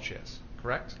Ryan Balch is,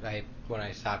 correct? When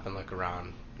I stop and look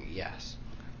around, yes.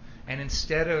 And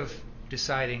instead of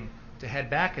deciding to head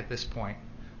back at this point,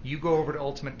 you go over to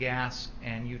Ultimate Gas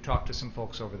and you talk to some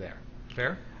folks over there.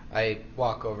 Fair? I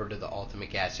walk over to the Ultimate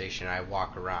gas station, I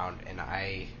walk around, and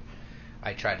I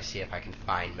try to see if I can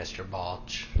find Mr.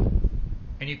 Balch.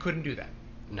 And you couldn't do that.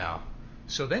 No.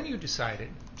 So then you decided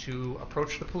to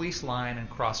approach the police line and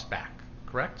cross back,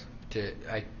 correct?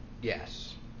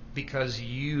 Yes. Because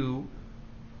you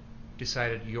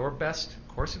decided your best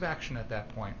course of action at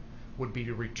that point would be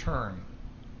to return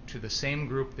to the same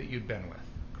group that you'd been with,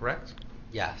 correct?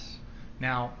 Yes.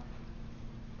 Now,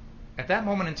 at that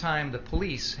moment in time, the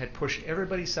police had pushed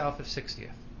everybody south of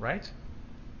 60th, right?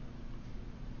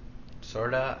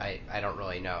 Sorta. I don't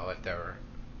really know if there were.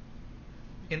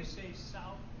 Did you say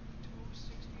south to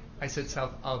 60th? I said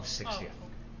south of 60th. Oh,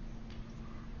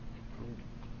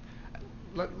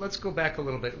 okay. Let's go back a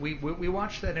little bit. We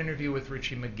watched that interview with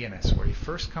Richie McGinnis where he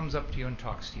first comes up to you and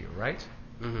talks to you, right?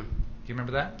 Mm-hmm. Do you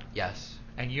remember that? Yes.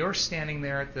 And you're standing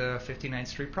there at the 59th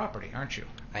Street property, aren't you?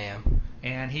 I am.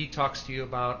 And he talks to you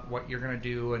about what you're going to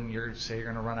do, and you're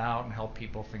going to run out and help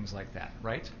people, things like that,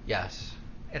 right? Yes.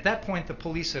 At that point, the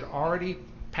police had already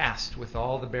passed with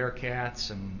all the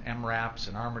Bearcats and MRAPs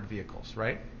and armored vehicles,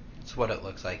 right? That's what it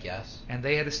looks like, yes. And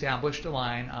they had established a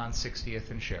line on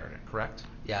 60th and Sheridan, correct?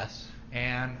 Yes.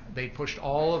 And they pushed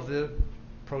all of the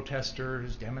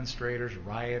protesters, demonstrators,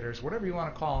 rioters, whatever you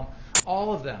want to call them,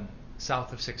 all of them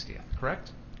south of 60th,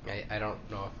 correct? I don't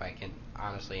know if I can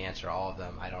honestly answer all of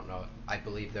them. I don't know. I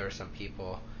believe there are some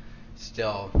people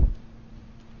still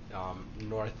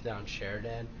north down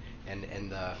Sheridan and in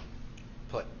the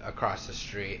put across the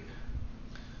street.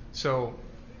 So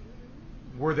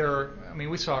were there, I mean,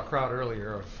 we saw a crowd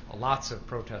earlier of lots of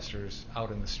protesters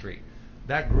out in the street.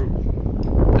 That group,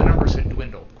 the numbers had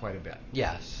dwindled quite a bit.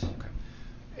 Yes.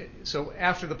 Okay. So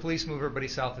after the police move everybody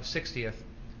south of 60th,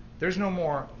 there's no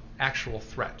more actual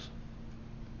threat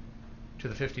to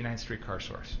the 59th Street car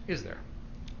source, is there?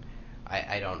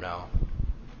 I don't know.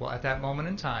 Well, at that moment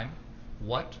in time,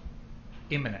 what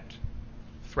imminent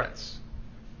threats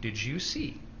did you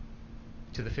see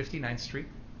to the 59th Street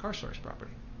car source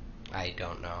property? I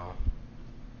don't know.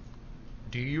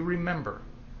 Do you remember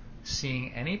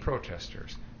seeing any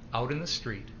protesters out in the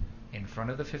street in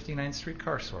front of the 59th Street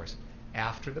car source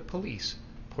after the police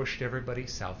pushed everybody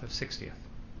south of 60th?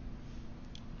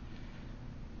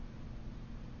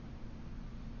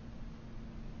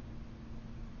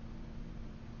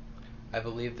 I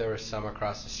believe there were some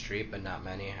across the street, but not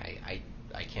many.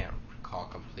 I can't recall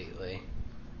completely.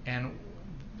 And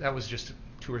that was just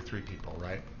 2 or 3 people,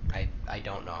 right? I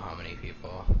don't know how many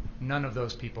people. None of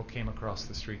those people came across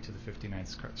the street to the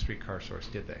 59th Street car source,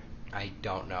 did they? I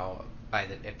don't know.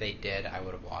 If they did, I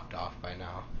would have walked off by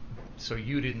now. So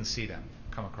you didn't see them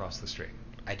come across the street?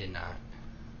 I did not.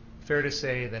 Fair to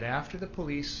say that after the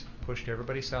police pushed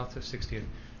everybody south of 60th,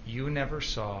 you never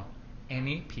saw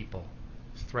any people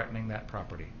threatening that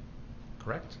property,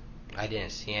 correct? I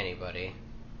didn't see anybody.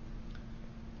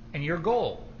 And your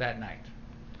goal that night,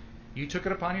 you took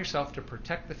it upon yourself to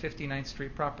protect the 59th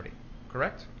Street property,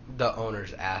 correct? The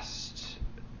owners asked.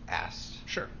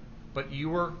 Sure. But you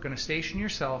were going to station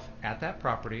yourself at that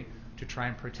property to try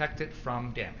and protect it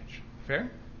from damage.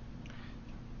 Fair?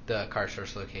 The car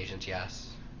source locations,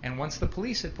 yes. And once the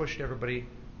police had pushed everybody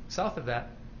south of that,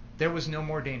 there was no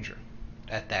more danger.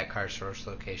 At that car source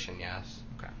location, yes.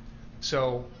 Okay.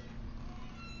 So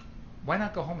why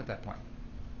not go home at that point?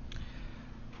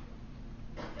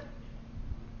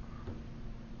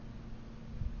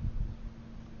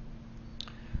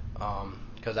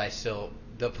 Because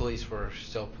the police were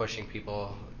still pushing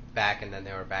people back, and then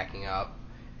they were backing up,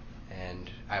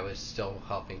 and I was still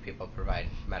helping people provide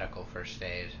medical first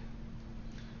aid.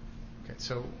 Okay,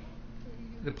 so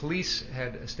the police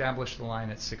had established the line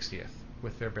at 60th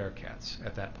with their Bearcats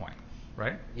at that point,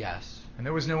 right? Yes. And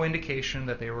there was no indication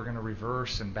that they were going to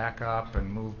reverse and back up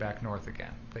and move back north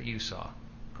again that you saw,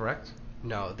 correct?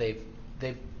 No, they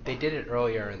did it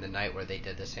earlier in the night where they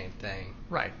did the same thing.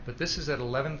 Right, but this is at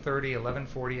 11:30,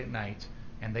 11:40 at night,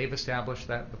 and they've established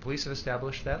that, the police have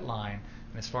established that line,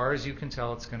 and as far as you can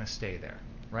tell, it's going to stay there,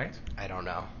 right? I don't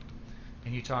know.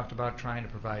 And you talked about trying to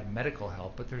provide medical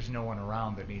help, but there's no one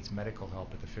around that needs medical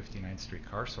help at the 59th Street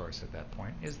car source at that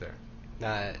point, is there?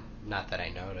 Not that I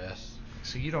noticed.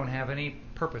 So you don't have any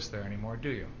purpose there anymore, do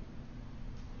you?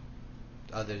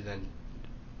 Other than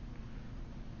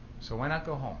So why not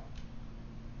go home?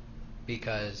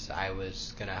 because I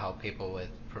was going to help people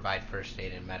provide first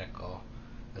aid and medical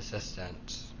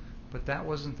assistance. But that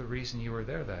wasn't the reason you were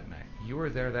there that night. You were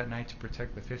there that night to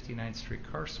protect the 59th Street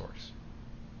car source.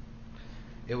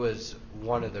 It was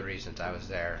one of the reasons I was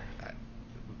there.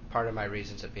 Part of my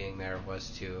reasons of being there was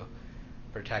to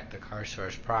protect the car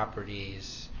source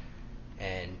properties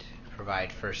and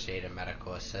provide first aid and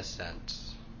medical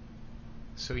assistance.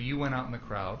 So you went out in the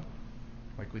crowd,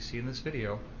 like we see in this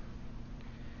video,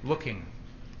 looking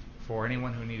for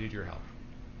anyone who needed your help.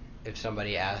 If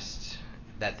somebody asked,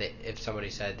 that if somebody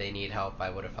said they need help, I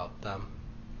would have helped them.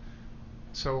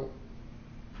 So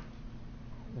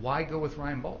why go with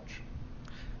Ryan Balch?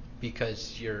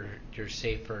 Because you're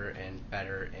safer and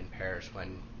better in pairs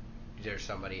when there's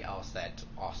somebody else that's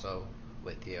also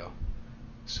with you.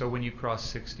 So when you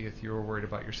crossed 60th, you were worried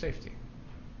about your safety?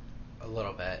 A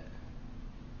little bit.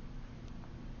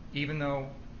 Even though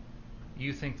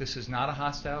you think this is not a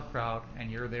hostile crowd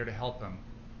and you're there to help them,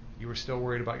 you were still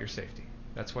worried about your safety.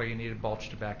 That's why you needed Balch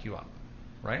to back you up,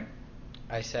 right?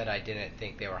 I said I didn't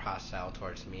think they were hostile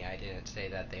towards me. I didn't say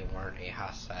that they weren't a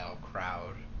hostile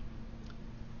crowd.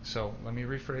 So let me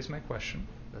rephrase my question.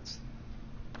 That's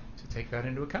to take that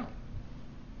into account.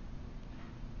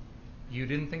 You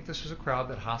didn't think this was a crowd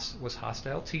that was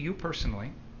hostile to you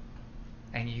personally,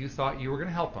 and you thought you were going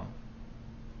to help them,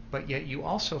 but yet you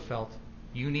also felt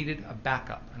you needed a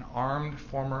backup, an armed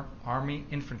former Army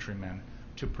infantryman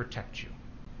to protect you.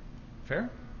 Fair?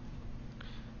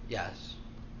 Yes.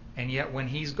 And yet when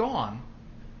he's gone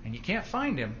and you can't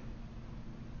find him,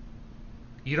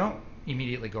 you don't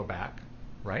immediately go back,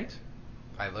 right?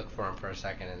 I look for him for a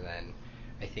second, and then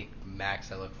I think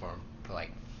max I look for him for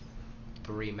like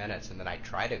 3 minutes, and then I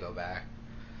try to go back.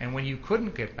 And when you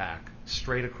couldn't get back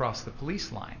straight across the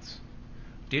police lines,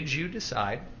 did you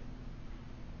decide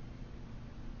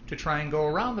to try and go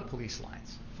around the police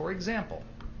lines? For example,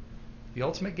 the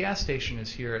Ultimate gas station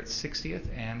is here at 60th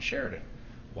and Sheridan.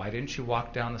 Why didn't you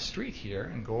walk down the street here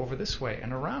and go over this way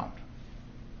and around?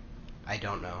 I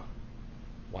don't know.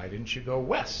 Why didn't you go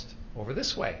west over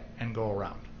this way and go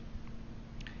around?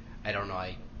 I don't know.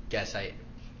 I guess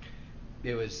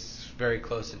it was very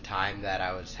close in time that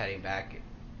I was heading back,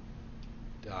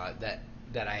 that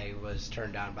I was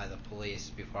turned down by the police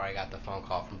before I got the phone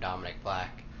call from Dominic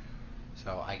Black.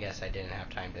 So I guess I didn't have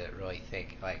time to really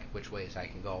think like which ways I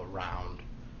can go around.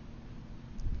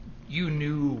 You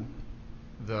knew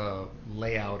the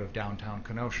layout of downtown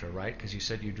Kenosha, right? Because you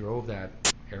said you drove that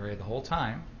area the whole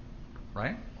time,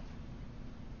 right?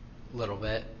 A little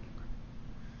bit.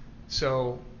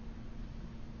 So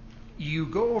you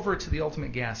go over to the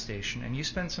Ultimate gas station and you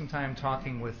spend some time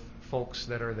talking with folks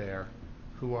that are there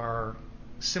who are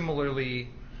similarly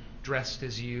dressed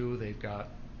as you. They've got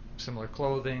similar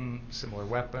clothing, similar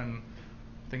weapon,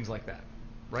 things like that,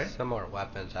 right? Similar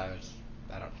weapons.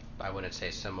 I wouldn't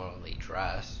say similarly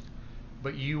dressed.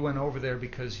 But you went over there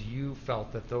because you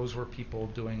felt that those were people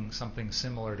doing something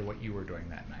similar to what you were doing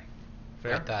that night.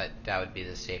 Fair? I thought that would be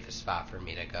the safest spot for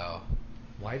me to go.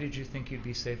 Why did you think you'd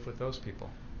be safe with those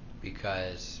people?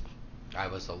 Because I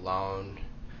was alone,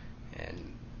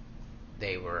 and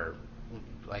they were,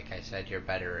 like I said, you're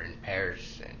better in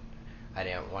pairs, and I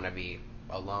didn't want to be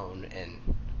alone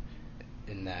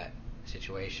in that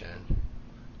situation.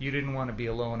 You didn't want to be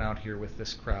alone out here with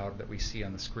this crowd that we see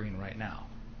on the screen right now.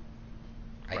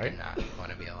 I right? did not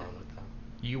want to be alone with them.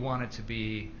 You wanted to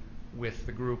be with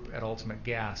the group at Ultimate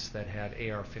Gas that had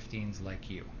AR-15s like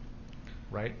you,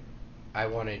 right? I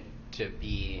wanted to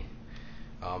be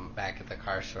back at the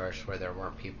car source where there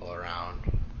weren't people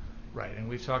around. Right, and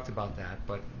we've talked about that,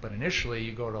 but initially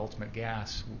you go to Ultimate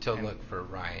Gas to look for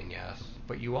Ryan, yes.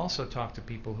 But you also talk to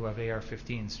people who have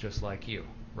AR-15s just like you,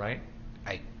 right?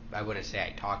 I wouldn't say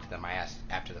I talked to them. I asked,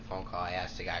 after the phone call, I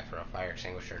asked the guy for a fire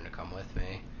extinguisher and to come with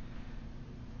me.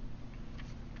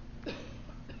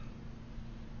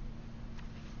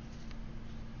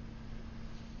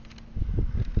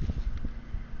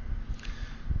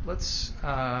 Let's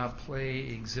play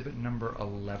exhibit number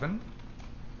 11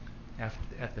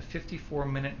 at the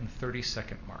 54-minute and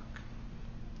 30-second mark.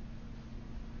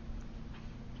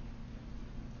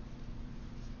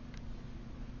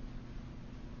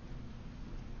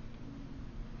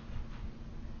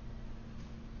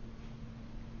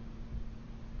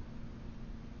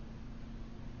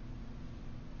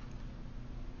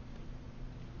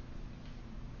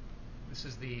 This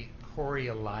is the Corey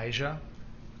Elijah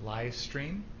live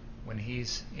stream when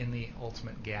he's in the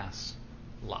Ultimate Gas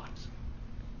lot.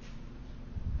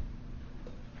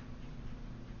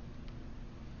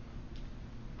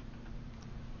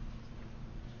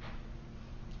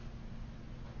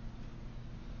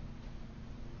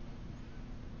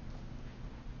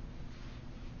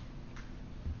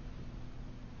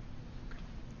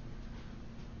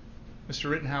 Mr.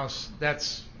 Rittenhouse,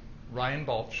 that's Ryan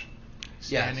Balch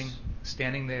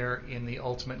standing there in the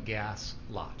Ultimate Gas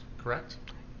lot, correct?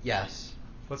 Yes.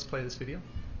 Let's play this video.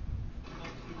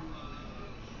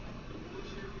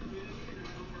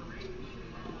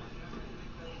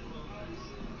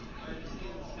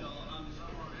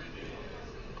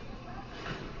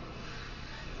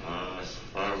 That's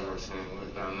fireworks ain't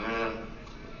look down there.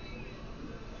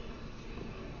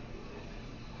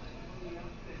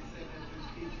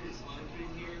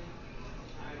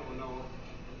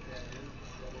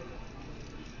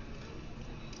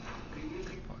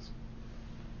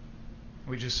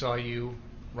 We just saw you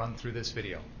run through this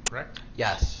video, correct?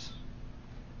 Yes.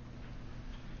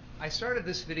 I started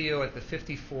this video at the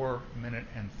 54-minute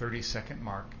and 30-second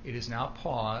mark. It is now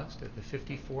paused at the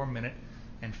 54-minute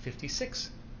and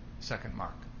 56-second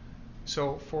mark.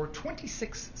 So for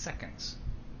 26 seconds,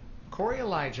 Corey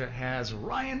Elijah has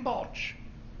Ryan Balch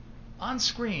on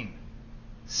screen,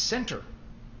 center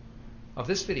of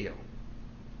this video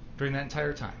during that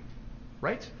entire time,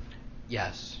 right?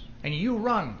 Yes. And you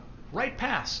run right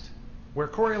past where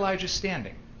Corey Elijah is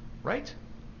standing, right?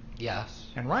 Yes.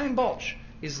 And Ryan Balch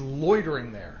is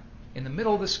loitering there in the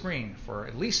middle of the screen for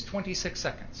at least 26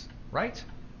 seconds, right?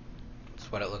 That's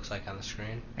what it looks like on the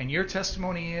screen. And your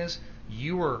testimony is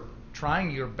you were trying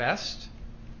your best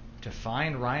to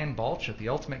find Ryan Balch at the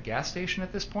Ultimate gas station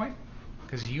at this point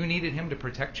because you needed him to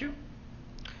protect you?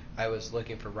 I was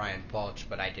looking for Ryan Balch,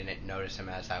 but I didn't notice him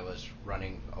as I was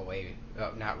running away,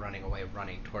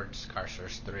 running towards car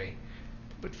source 3.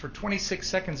 But for 26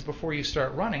 seconds before you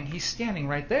start running, he's standing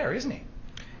right there, isn't he?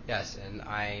 Yes, and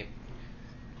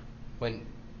when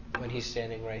he's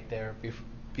standing right there,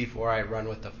 before I run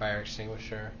with the fire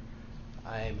extinguisher,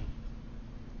 I'm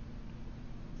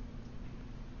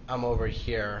over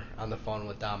here on the phone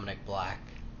with Dominic Black.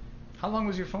 How long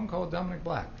was your phone call with Dominic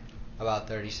Black? About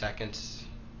 30 seconds.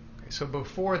 Okay, so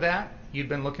before that, you'd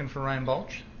been looking for Ryan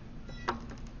Balch?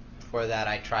 Before that,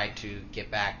 I tried to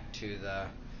get back to the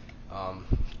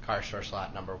car source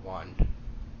lot number 1.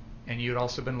 And you'd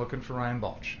also been looking for Ryan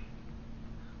Balch?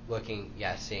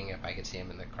 Seeing if I could see him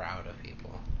in the crowd of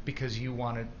people. Because you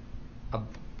wanted a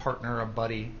partner, a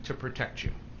buddy, to protect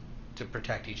you? To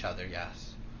protect each other,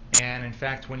 yes. And in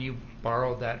fact, when you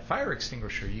borrowed that fire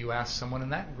extinguisher, you asked someone in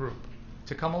that group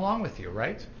to come along with you,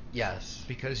 right? Yes.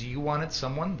 Because you wanted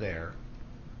someone there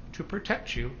to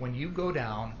protect you when you go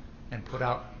down and put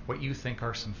out what you think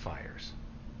are some fires,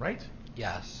 right?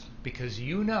 Yes. Because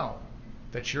you know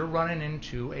that you're running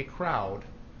into a crowd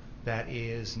that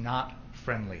is not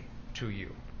friendly to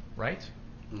you, right?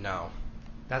 No.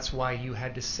 That's why you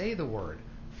had to say the word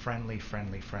friendly,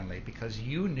 friendly, friendly, because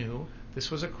you knew this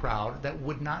was a crowd that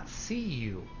would not see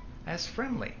you as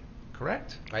friendly,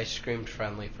 correct? I screamed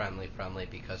friendly, friendly, friendly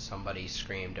because somebody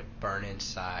screamed burn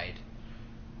inside.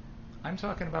 I'm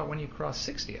talking about when you crossed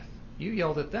 60th. You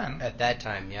yelled it then. At that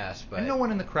time, yes, but... And no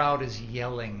one in the crowd is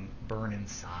yelling burn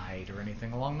inside or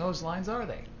anything along those lines, are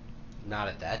they? Not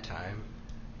at that time.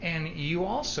 And you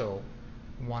also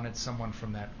wanted someone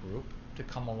from that group to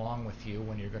come along with you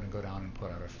when you're going to go down and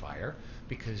put out a fire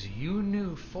because you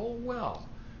knew full well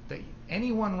that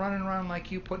anyone running around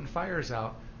like you putting fires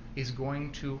out is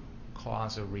going to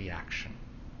cause a reaction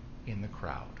in the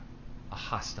crowd, a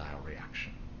hostile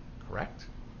reaction, correct?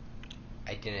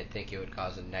 I didn't think it would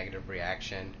cause a negative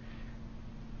reaction.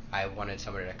 I wanted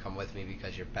somebody to come with me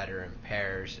because you're better in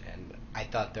pairs, and I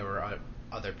thought there were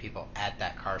other people at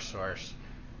that car source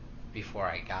before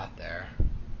I got there.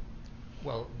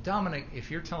 Well, Dominic, if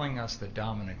you're telling us that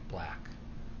Dominic Black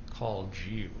called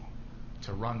you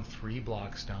to run 3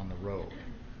 blocks down the road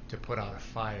to put out a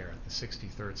fire at the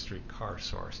 63rd Street car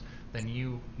source, then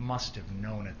you must have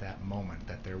known at that moment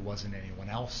that there wasn't anyone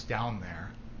else down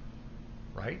there,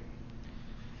 right?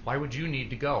 Why would you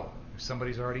need to go if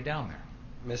somebody's already down there?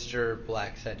 Mr.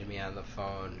 Black said to me on the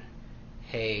phone,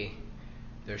 hey,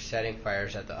 they're setting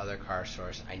fires at the other car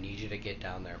source. I need you to get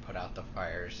down there and put out the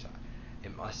fires.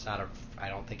 It must not have,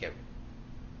 I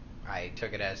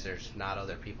took it as there's not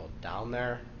other people down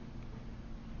there.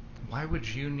 Why would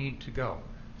you need to go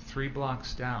 3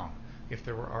 blocks down if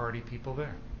there were already people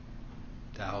there?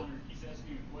 To help. He's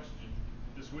asking a question.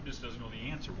 This witness doesn't know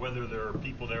the answer, whether there are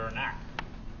people there or not.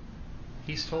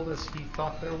 He's told us he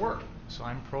thought there were, so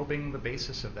I'm probing the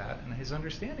basis of that and his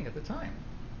understanding at the time.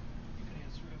 You can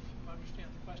answer if you understand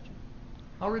the question.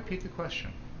 I'll repeat the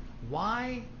question.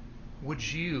 Why would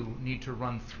you need to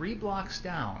run 3 blocks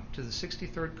down to the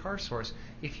 63rd car source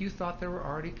if you thought there were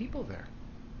already people there?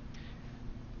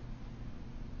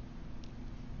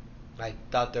 I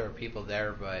thought there were people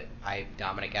there, but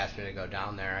Dominic asked me to go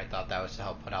down there. I thought that was to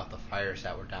help put out the fires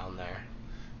that were down there.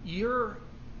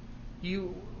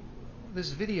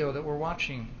 This video that we're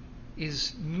watching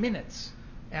is minutes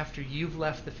after you've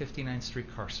left the 59th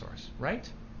Street car source, right?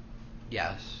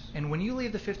 Yes. And when you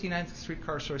leave the 59th Street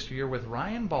car source, you're with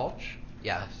Ryan Balch.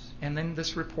 Yes. And then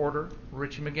this reporter,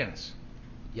 Richie McGinnis.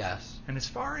 Yes. And as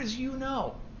far as you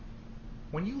know,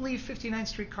 when you leave 59th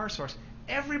Street car source,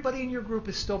 everybody in your group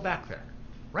is still back there,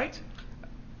 right?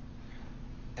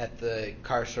 At the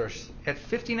car source. At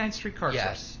 59th Street car source.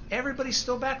 Yes. Everybody's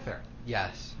still back there.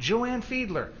 Yes. Joanne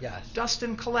Fiedler. Yes.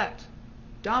 Dustin Collette.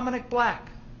 Dominic Black.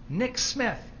 Nick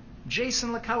Smith.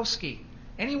 Jason Lakowski.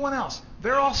 anyone else,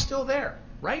 they're all still there,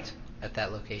 right? At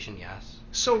that location, yes.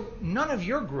 So none of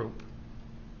your group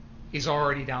is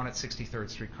already down at 63rd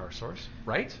Street Car Source,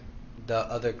 right? The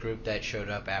other group that showed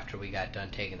up after we got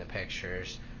done taking the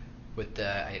pictures with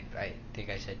I think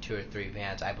I said 2 or 3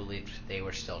 vans, I believe they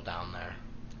were still down there.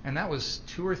 And that was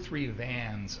 2 or 3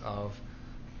 vans of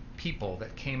people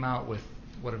that came out with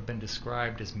what have been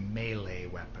described as melee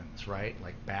weapons, right?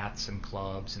 Like bats and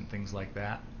clubs and things like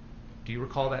that. Do you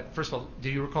recall that? First of all, do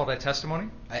you recall that testimony?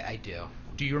 I do.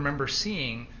 Do you remember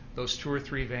seeing those 2 or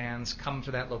 3 vans come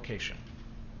to that location?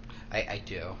 I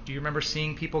do. Do you remember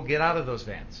seeing people get out of those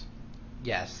vans?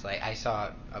 Yes, I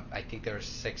saw. I think there were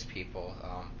 6 people.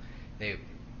 They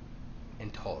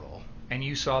in total. And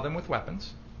you saw them with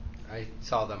weapons? I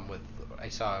saw them with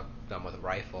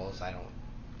rifles. I don't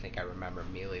think I remember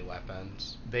melee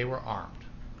weapons. They were armed,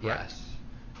 correct? Yes.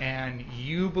 And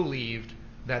you believed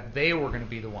that they were going to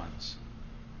be the ones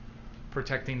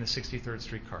protecting the 63rd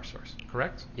Street Car Source,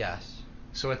 correct? Yes.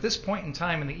 So at this point in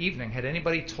time in the evening, had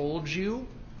anybody told you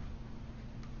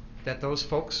that those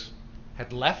folks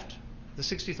had left the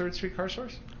 63rd Street Car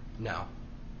Source? No.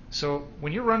 So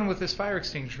when you're running with this fire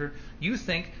extinguisher, you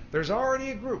think there's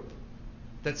already a group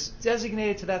that's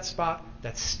designated to that spot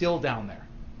that's still down there,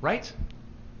 right?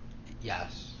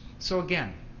 Yes. So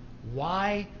again,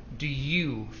 why do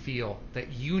you feel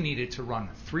that you needed to run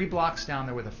 3 blocks down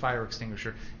there with a fire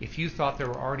extinguisher if you thought there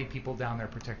were already people down there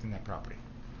protecting that property?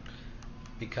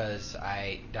 Because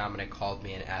Dominic called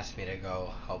me and asked me to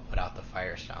go help put out the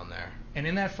fires down there. And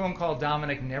in that phone call,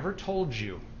 Dominic never told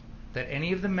you that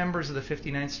any of the members of the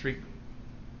 59th Street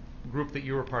group that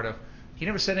you were part of, he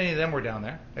never said any of them were down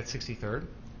there at 63rd,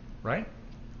 right?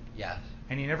 Yes.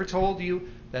 And he never told you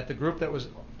that the group that was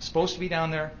supposed to be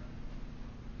down there,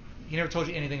 he never told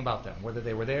you anything about them, whether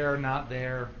they were there or not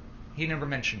there. He never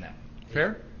mentioned that.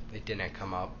 Fair? It didn't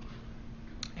come up.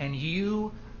 And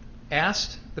you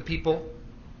asked the people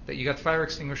that you got the fire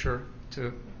extinguisher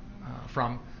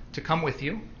from to come with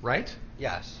you, right?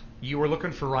 Yes. You were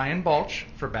looking for Ryan Balch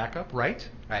for backup, right?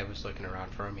 I was looking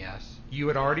around for him, yes. You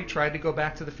had already tried to go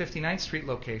back to the 59th Street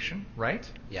location, right?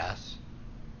 Yes.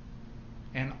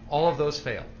 And all of those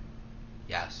failed.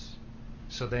 Yes.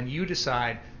 So then you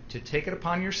decide to take it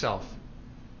upon yourself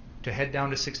to head down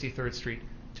to 63rd Street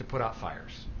to put out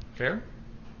fires. Fair?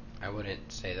 I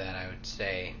wouldn't say that. I would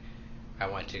say I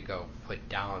went to go put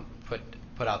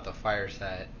out the fires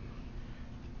that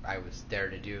I was there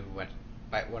to do.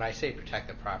 When I say protect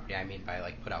the property, I mean by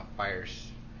like put out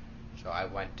fires. So I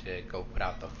went to go put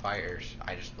out the fires.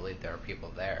 I just believed there were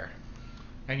people there.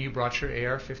 And you brought your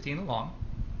AR-15 along?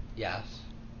 Yes.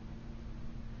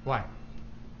 Why?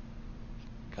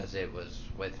 Because it was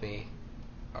with me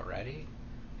already.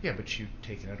 Yeah, but you'd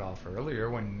taken it off earlier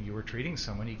when you were treating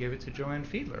someone. You gave it to Joanne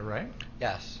Fiedler, right?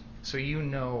 Yes. So you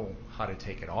know how to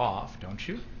take it off, don't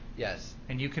you? Yes.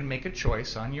 And you can make a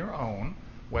choice on your own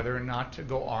whether or not to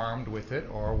go armed with it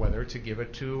or whether to give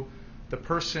it to the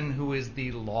person who is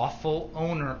the lawful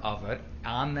owner of it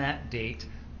on that date,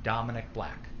 Dominic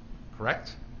Black.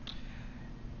 Correct?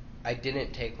 I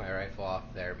didn't take my rifle off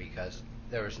there because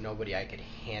there was nobody I could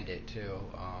hand it to.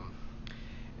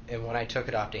 And when I took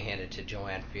it off to hand it to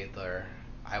Joanne Fiedler,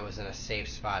 I was in a safe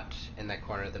spot in that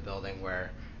corner of the building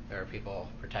where there were people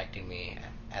protecting me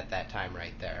at that time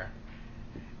right there.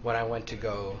 When I went to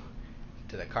go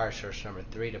to the car source number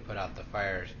 3 to put out the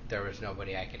fires, there was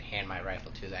nobody I could hand my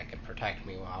rifle to that could protect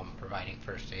me while I'm providing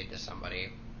first aid to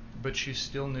somebody. But you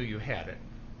still knew you had it.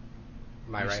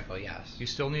 My rifle, yes. You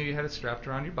still knew you had it strapped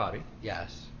around your body.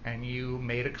 Yes. And you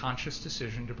made a conscious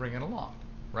decision to bring it along,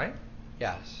 right?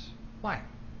 Yes. Why?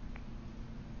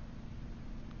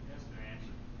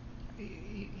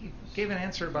 He gave an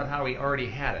answer about how he already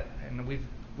had it, and we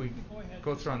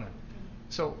go through on that.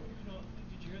 So,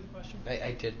 did you hear the question?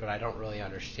 I did, but I don't really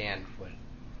understand what.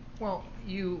 Well,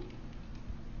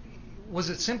 was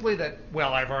it simply that,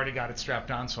 well, I've already got it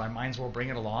strapped on, so I might as well bring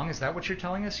it along? Is that what you're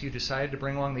telling us? You decided to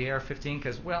bring along the AR-15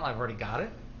 because, well, I've already got it?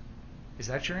 Is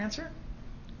that your answer?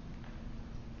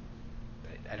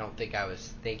 I don't think I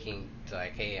was thinking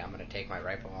like, hey, I'm going to take my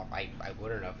rifle off. I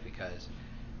wouldn't have because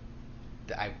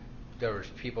there was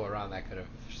people around that could have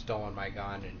stolen my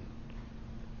gun, and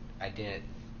I didn't.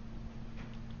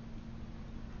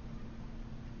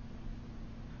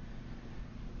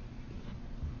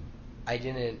 I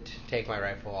didn't take my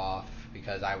rifle off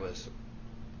because I was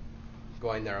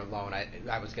going there alone.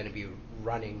 I was going to be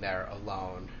running there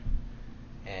alone,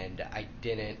 and I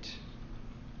didn't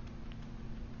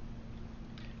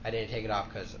take it off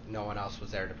because no one else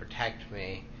was there to protect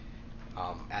me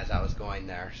as I was going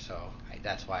there, so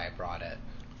that's why I brought it.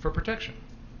 For protection?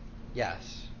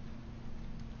 Yes.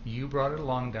 You brought it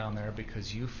along down there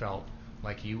because you felt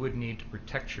like you would need to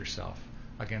protect yourself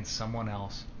against someone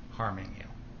else harming you,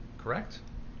 correct?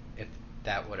 If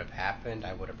that would have happened,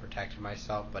 I would have protected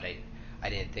myself, but I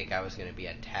didn't think I was going to be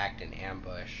attacked and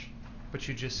ambushed. But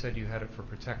you just said you had it for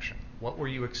protection. What were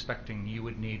you expecting you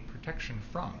would need protection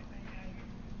from?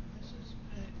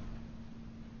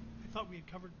 I thought we had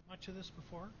covered much of this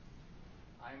before.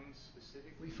 I'm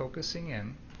specifically focusing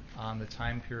in on the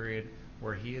time period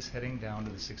where he is heading down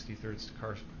to the 63rd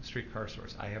Street car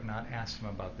source. I have not asked him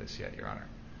about this yet, Your Honor.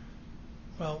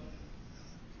 Well,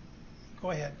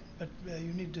 go ahead, but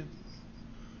you need to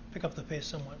pick up the pace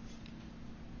somewhat.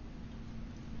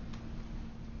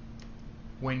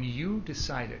 When you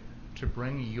decided to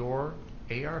bring your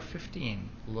AR-15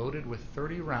 loaded with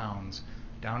 30 rounds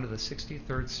down to the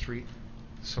 63rd Street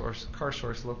car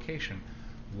source location,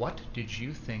 what did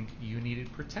you think you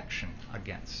needed protection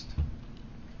against?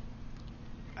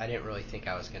 I didn't really think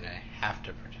I was going to have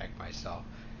to protect myself.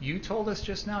 You told us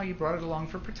just now you brought it along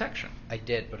for protection. I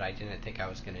did, but I didn't think I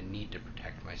was going to need to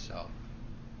protect myself.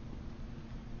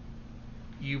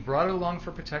 You brought it along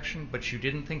for protection, but you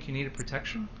didn't think you needed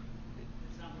protection?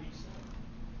 That's not what he said.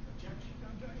 Objection.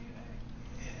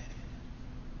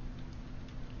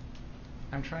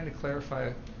 I'm trying to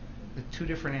clarify the two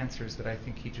different answers that I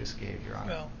think he just gave, Your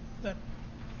Honor. Well,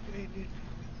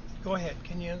 go ahead.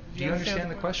 Do you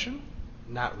understand the question?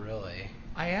 Not really.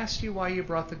 I asked you why you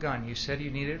brought the gun. You said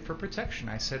you needed it for protection.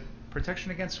 I said,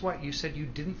 protection against what? You said you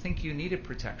didn't think you needed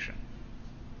protection.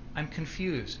 I'm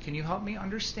confused. Can you help me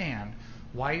understand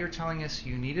why you're telling us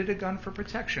you needed a gun for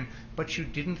protection, but you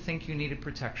didn't think you needed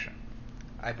protection?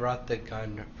 I brought the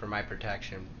gun for my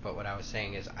protection, but what I was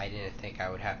saying is I didn't think I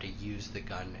would have to use the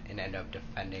gun and end up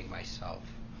defending myself.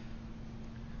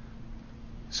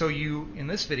 So you, in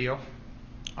this video,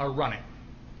 are running.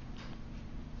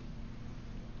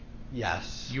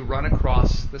 Yes. You run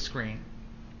across the screen.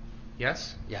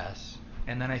 Yes? Yes.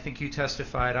 And then I think you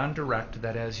testified on direct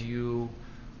that as you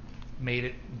made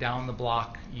it down the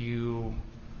block,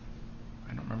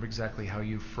 I don't remember exactly how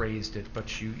you phrased it,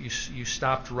 but you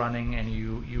stopped running and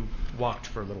you walked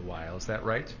for a little while. Is that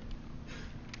right?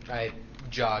 I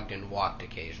jogged and walked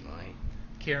occasionally.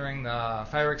 Carrying the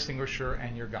fire extinguisher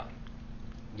and your gun.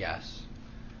 Yes.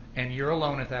 And you're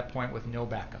alone at that point with no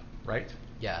backup, right?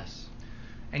 Yes.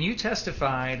 And you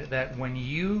testified that when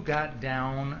you got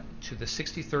down to the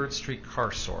 63rd Street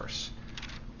car source,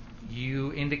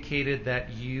 you indicated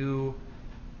that you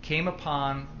came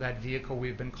upon that vehicle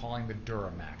we've been calling the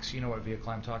Duramax. You know what vehicle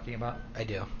I'm talking about? I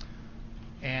do.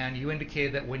 And you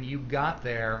indicated that when you got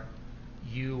there,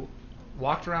 you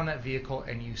walked around that vehicle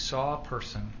and you saw a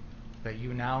person that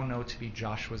you now know to be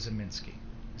Joshua Zeminski.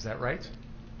 Is that right?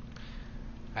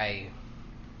 I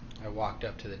walked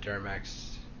up to the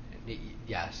Duramax.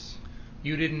 Yes.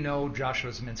 You didn't know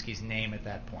Joshua Zeminski's name at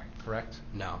that point, correct?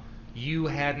 No. You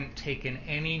hadn't taken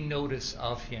any notice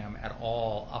of him at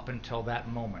all up until that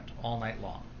moment, all night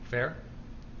long. Fair?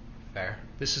 Fair.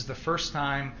 This is the first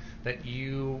time that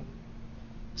you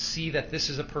see that this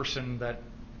is a person that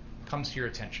comes to your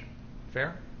attention.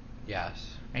 Fair?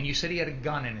 Yes. And you said he had a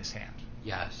gun in his hand.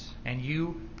 Yes. And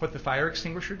you put the fire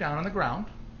extinguisher down on the ground.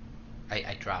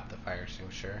 I dropped the fire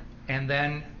extinguisher. And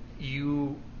then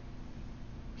you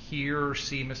hear or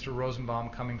see Mr. Rosenbaum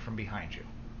coming from behind you.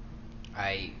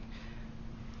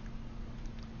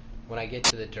 When I get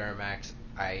to the Duramax,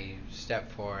 I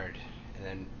step forward, and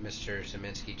then Mr.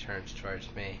 Zeminski turns towards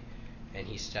me, and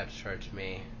he steps towards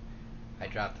me. I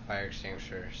drop the fire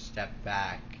extinguisher, step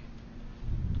back,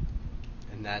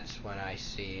 and that's when I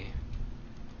see,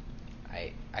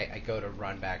 I go to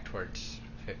run back towards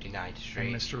 59th Street.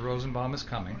 And Mr. Rosenbaum is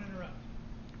coming. Don't interrupt.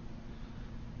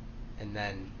 And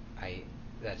then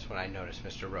that's when I notice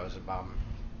Mr. Rosenbaum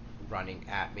running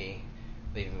at me,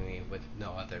 leaving me with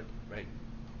no other, right?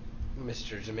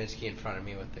 Mr. Zeminski in front of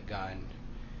me with the gun,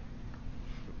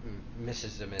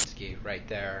 Mrs. Zeminski right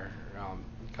there,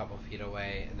 a couple feet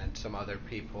away, and then some other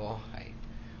people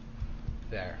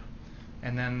there.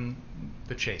 And then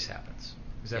the chase happens.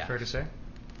 Is that Yes. fair to say?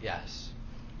 Yes.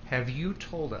 Have you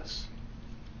told us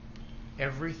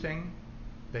everything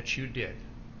that you did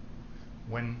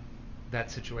when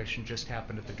that situation just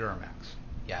happened at the Duramax?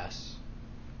 Yes.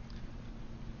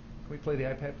 Can we play the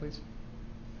iPad, please?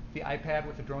 The iPad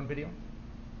with the drone video.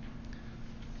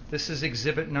 This is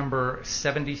exhibit number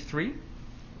 73. I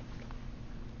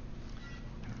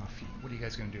don't know what are you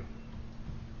guys going to do?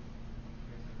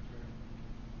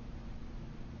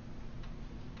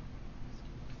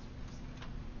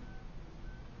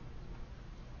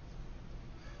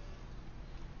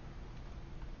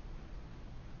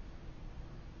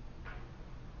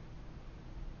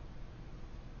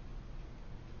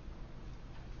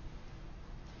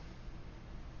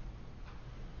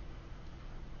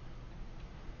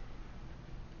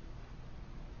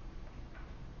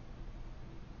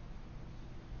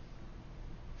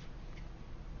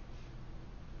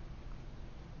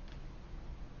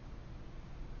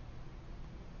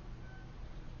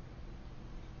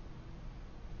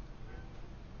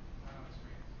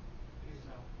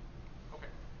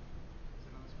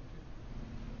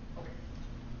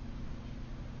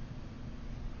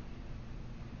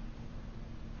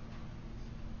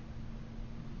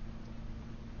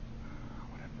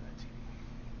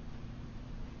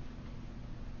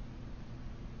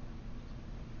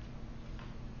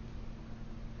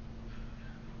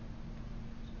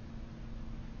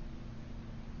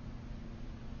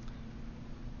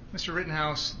 Mr.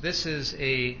 Rittenhouse, this is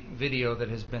a video that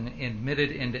has been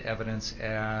admitted into evidence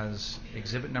as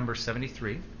exhibit number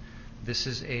 73. This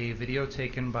is a video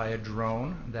taken by a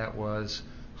drone that was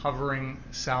hovering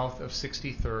south of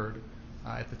 63rd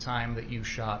at the time that you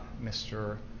shot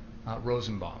Mr.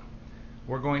 Rosenbaum.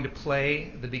 We're going to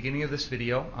play the beginning of this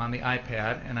video on the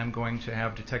iPad, and I'm going to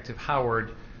have Detective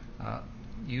Howard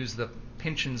use the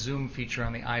pinch and zoom feature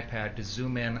on the iPad to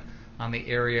zoom in on the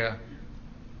area.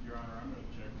 Your Honor, I'm going to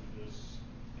object to this,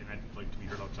 and I'd like to be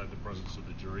heard outside the presence of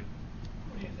the jury.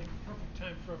 What do you think? Perfect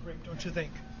time for a break, don't you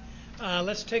think?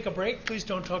 Let's take a break. Please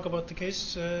don't talk about the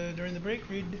case during the break.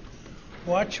 Read,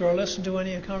 watch, or listen to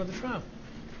any account of the trial.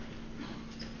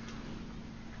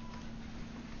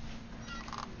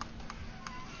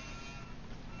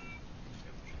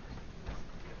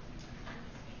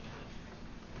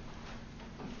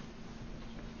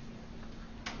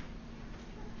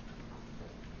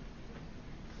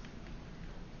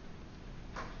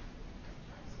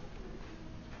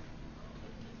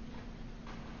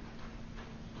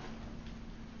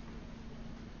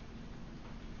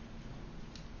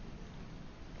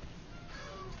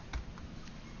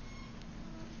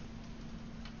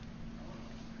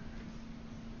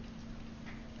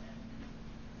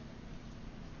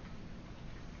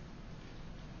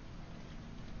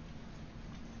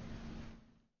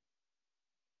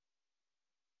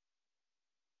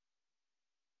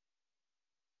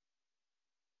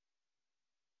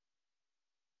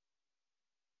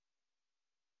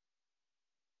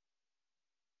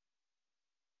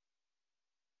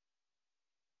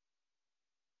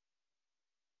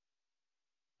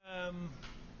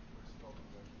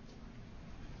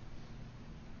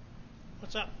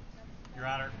 What's up? Your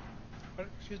Honor. What,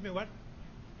 excuse me, what?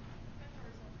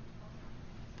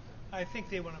 I think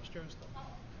they went upstairs,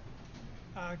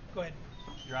 though. Go ahead.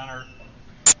 Your Honor,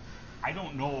 I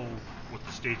don't know what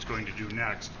the state's going to do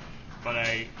next, but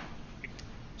I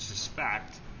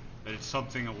suspect that it's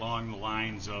something along the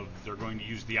lines of they're going to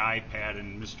use the iPad,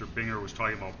 and Mr. Binger was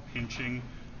talking about pinching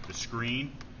the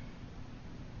screen.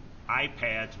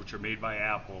 iPads, which are made by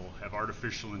Apple, have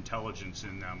artificial intelligence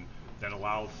in them that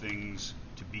allow things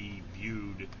to be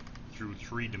viewed through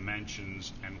 3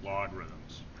 dimensions and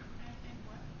logarithms.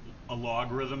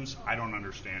 Logarithms, I don't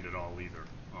understand it all either.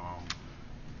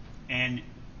 And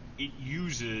it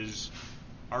uses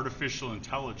artificial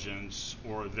intelligence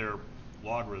or their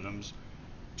logarithms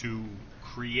to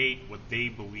create what they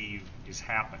believe is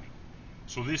happening.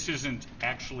 So this isn't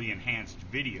actually enhanced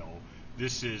video.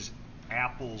 This is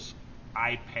Apple's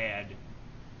iPad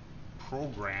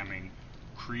programming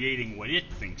creating what it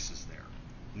thinks is there,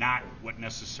 not what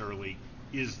necessarily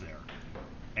is there.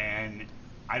 And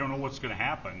I don't know what's going to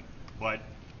happen, but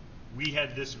we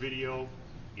had this video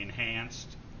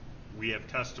enhanced. We have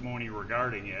testimony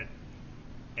regarding it,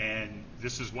 and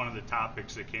this is one of the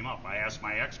topics that came up. I asked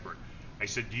my expert. I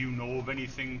said, do you know of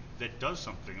anything that does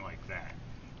something like that?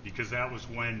 Because that was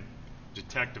when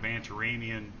Detective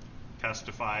Antaramian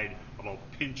testified about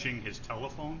pinching his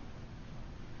telephone.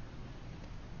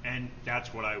 And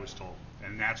that's what I was told.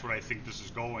 And that's what I think this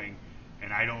is going.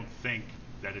 And I don't think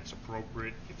that it's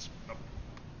appropriate. It's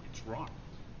wrong.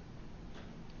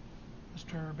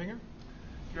 Mr. Binger?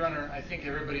 Your Honor, I think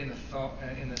everybody in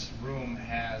this room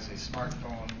has a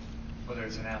smartphone, whether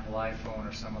it's an Apple iPhone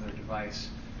or some other device.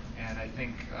 And I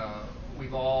think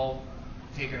we've all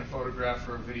taken a photograph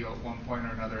or a video at one point or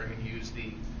another and used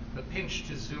the pinch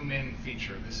to zoom in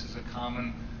feature. This is a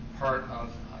common part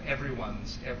of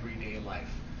everyone's everyday life.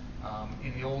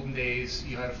 In the olden days,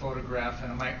 you had a photograph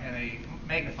and a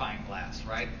magnifying glass,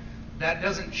 right? That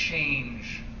doesn't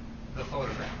change the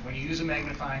photograph. When you use a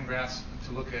magnifying glass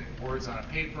to look at words on a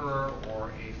paper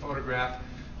or a photograph,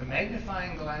 the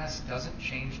magnifying glass doesn't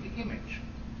change the image.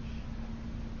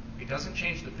 It doesn't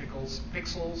change the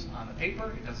pixels on the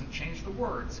paper. It doesn't change the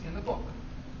words in the book.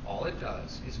 All it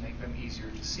does is make them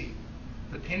easier to see.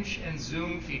 The pinch and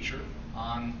zoom feature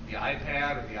on the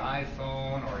iPad or the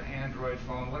iPhone or an Android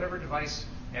phone, whatever device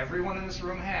everyone in this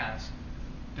room has,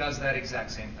 does that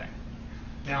exact same thing.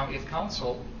 Now, if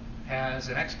counsel has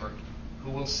an expert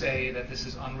who will say that this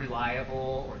is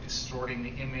unreliable or distorting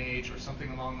the image or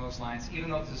something along those lines,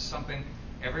 even though this is something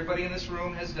everybody in this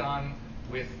room has done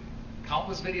with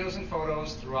countless videos and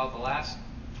photos throughout the last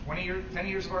 10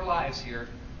 years of our lives here,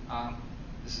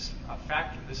 this is a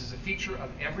factor. This is a feature of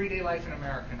everyday life in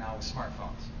America now with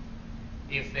smartphones.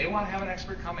 If they want to have an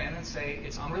expert come in and say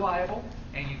it's unreliable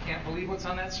and you can't believe what's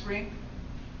on that screen,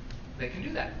 they can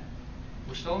do that.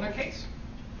 We're still in their case.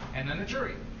 And then the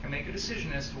jury can make a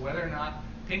decision as to whether or not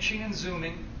pinching and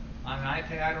zooming on an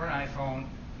iPad or an iPhone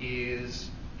is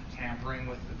tampering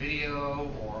with the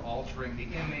video or altering the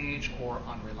image or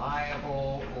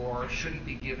unreliable or shouldn't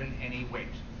be given any weight.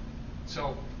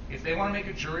 So if they want to make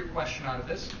a jury question out of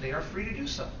this, they are free to do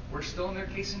so. We're still in their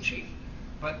case in chief.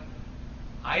 But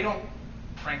I don't,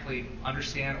 frankly,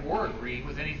 understand or agree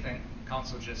with anything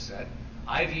counsel just said.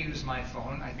 I've used my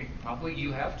phone. I think probably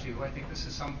you have too. I think this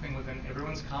is something within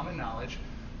everyone's common knowledge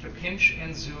to pinch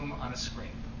and zoom on a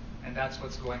screen. And that's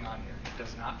what's going on here. It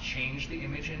does not change the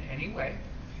image in any way.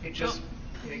 It just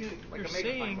makes it like a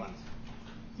magnifying glass.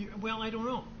 Well, I don't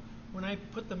know. When I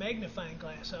put the magnifying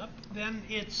glass up, then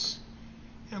it's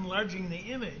enlarging the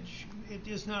image. It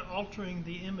is not altering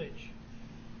the image.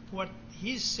 What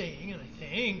he's saying, and I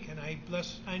think, and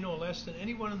I know less than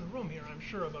anyone in the room here, I'm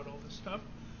sure, about all this stuff,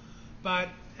 but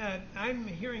I'm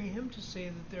hearing him to say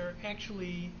that they're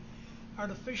actually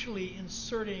artificially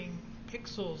inserting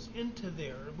pixels into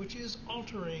there, which is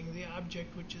altering the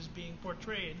object which is being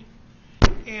portrayed.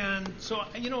 And so,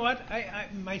 you know what, I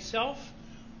myself,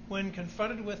 when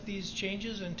confronted with these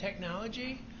changes in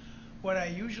technology, what I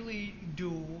usually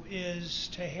do is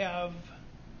to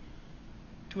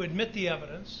admit the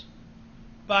evidence,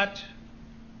 but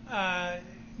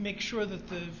make sure that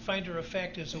the finder of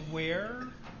fact is aware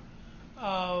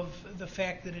of the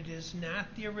fact that it is not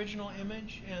the original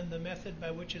image and the method by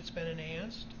which it's been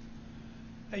enhanced.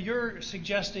 You're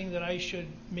suggesting that I should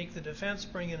make the defense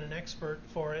bring in an expert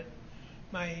for it.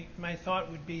 My thought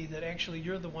would be that actually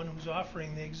you're the one who's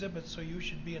offering the exhibit, so you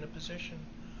should be in a position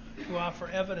to offer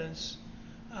evidence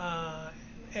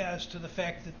as to the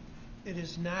fact that it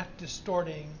is not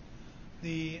distorting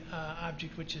the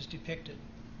object which is depicted.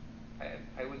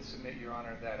 I would submit, Your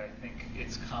Honor, that I think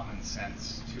it's common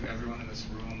sense to everyone in this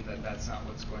room that that's not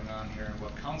what's going on here. And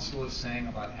what counsel is saying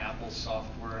about Apple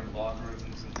software and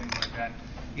logarithms and things like that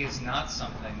is not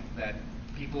something that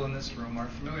people in this room are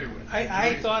familiar with.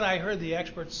 I thought I heard the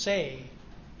expert say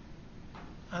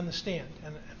on the stand,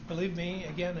 and believe me,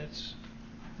 again,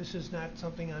 this is not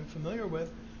something I'm familiar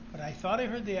with, but I thought I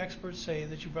heard the expert say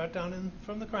that you brought down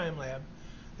from the crime lab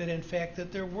that in fact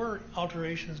that there were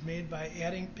alterations made by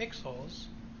adding pixels.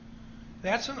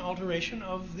 That's an alteration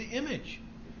of the image.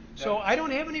 So I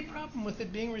don't have any problem with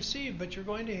it being received, but you're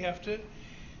going to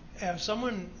have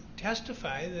someone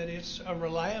testify that it's a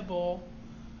reliable,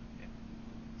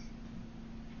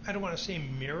 I don't want to say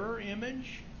mirror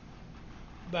image,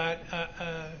 but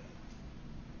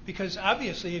because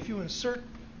obviously if you insert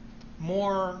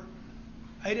more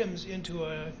items into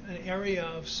an area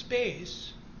of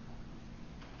space,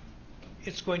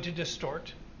 it's going to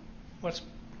distort what's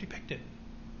depicted.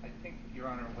 I think, Your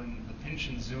Honor, when the pinch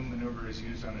and zoom maneuver is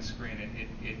used on a screen,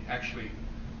 it actually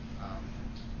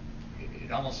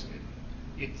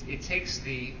it takes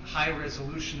the high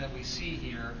resolution that we see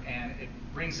here and it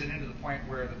brings it into the point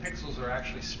where the pixels are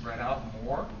actually spread out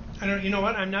more. You know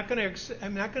what? I'm not going to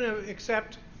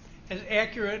accept as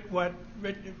accurate what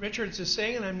Richards is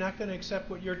saying, and I'm not going to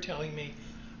accept what you're telling me.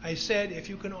 I said if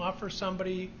you can offer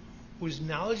somebody who's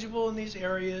knowledgeable in these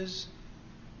areas,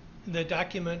 the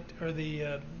document or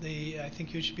I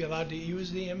think you should be allowed to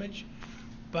use the image,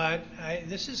 but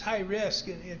this is high risk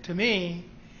to me.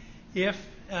 If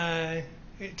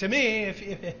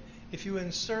you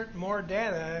insert more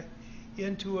data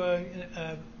into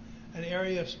an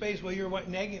area of space, well, you're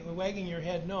wagging your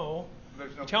head no.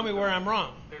 Tell me where I'm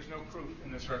wrong. There's no proof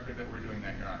in this record that we're doing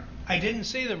that, Your Honor. I didn't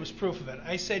say there was proof of it.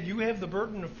 I said you have the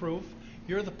burden of proof.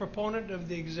 You're the proponent of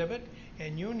the exhibit,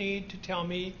 and you need to tell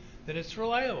me that it's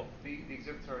reliable. The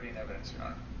exhibit's already in evidence, Your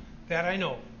Honor. That I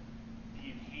know. The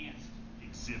enhanced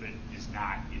exhibit is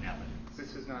not in evidence.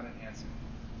 This is not enhancing.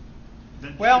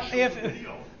 Well,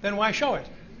 then why show it?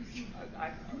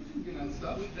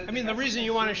 I mean, the reason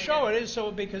you want to show it is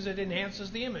because it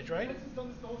enhances the image, right?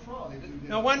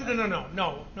 No, one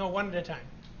at a time.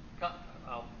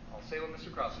 I'll say what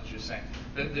Mr. Cross was just saying.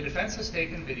 The defense has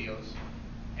taken videos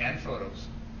and photos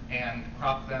and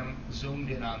cropped them,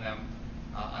 zoomed in on them,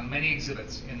 on many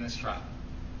exhibits in this trial.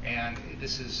 And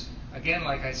this is, again,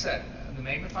 like I said, the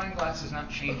magnifying glass is not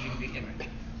changing the image.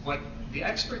 What the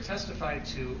expert testified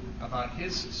to about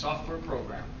his software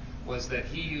program was that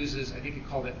he uses, I think he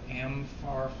called it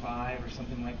MFAR5 or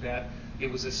something like that. It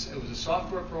was a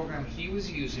software program he was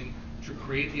using to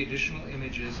create the additional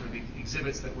images or the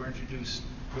exhibits that were introduced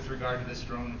with regard to this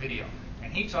drone video.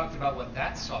 And he talked about what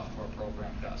that software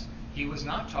program does. He was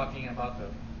not talking about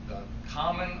the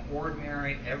common,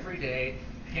 ordinary, everyday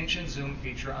pinch and zoom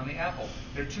feature on the Apple.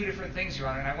 They're two different things, Your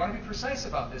Honor, and I want to be precise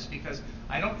about this because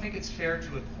I don't think it's fair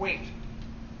to equate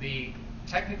the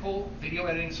technical video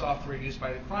editing software used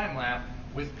by the crime lab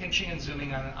with pinching and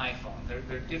zooming on an iPhone.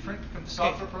 They're different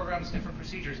software programs, different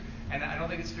procedures, and I don't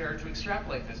think it's fair to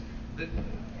extrapolate this.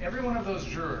 Every one of those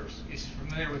jurors is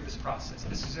familiar with this process.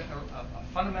 This is a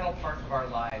fundamental part of our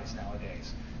lives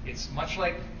nowadays. It's much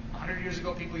like 100 years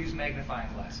ago people used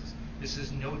magnifying glasses. This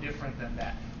is no different than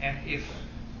that. And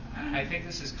I think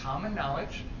this is common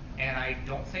knowledge, and I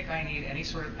don't think I need any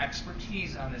sort of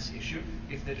expertise on this issue.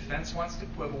 If the defense wants to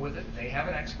quibble with it, they have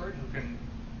an expert who can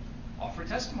offer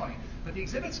testimony. But the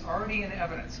exhibit's already in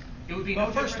evidence. It would be no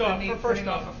different than me putting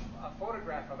off a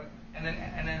photograph of it and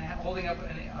then holding up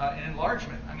an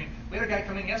enlargement. I mean, we had a guy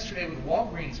come in yesterday with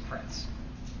Walgreens prints.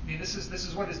 I mean, this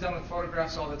is what is done with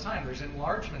photographs all the time. There's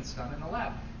enlargements done in the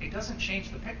lab. It doesn't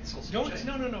change the pixels. No.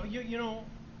 You know,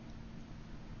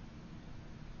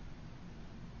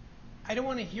 I don't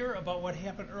want to hear about what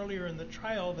happened earlier in the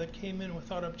trial that came in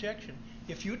without objection.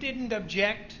 If you didn't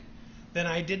object, then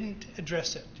I didn't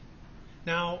address it.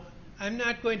 Now, I'm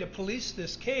not going to police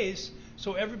this case,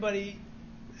 so everybody,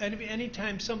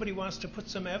 anytime somebody wants to put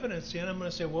some evidence in, I'm going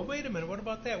to say, well, wait a minute, what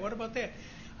about that? What about that?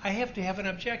 I have to have an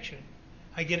objection.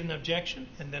 I get an objection,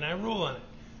 and then I rule on it.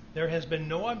 There has been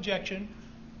no objection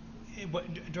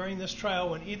during this trial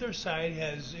when either side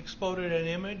has exploded an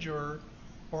image or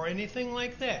anything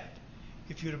like that.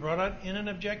 If you'd have brought in an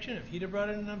objection, if he'd have brought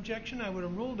in an objection, I would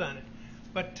have ruled on it.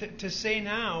 But to say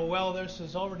now, well, this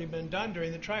has already been done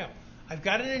during the trial. I've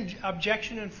got an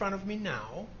objection in front of me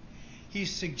now.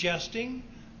 He's suggesting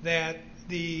that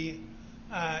the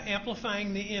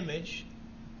amplifying the image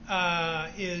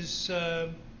is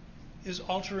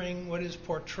altering what is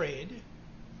portrayed,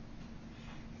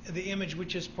 the image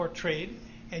which is portrayed,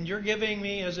 and you're giving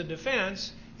me as a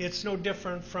defense, it's no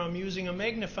different from using a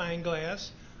magnifying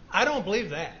glass. I don't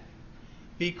believe that,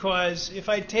 because if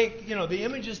I take, the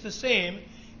image is the same,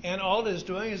 and all it is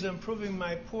doing is improving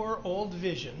my poor old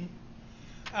vision.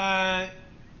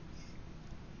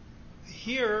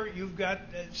 Here you've got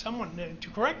someone, to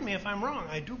correct me if I'm wrong,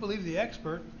 I do believe the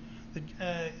expert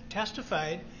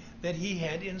testified that he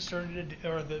had inserted,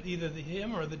 or either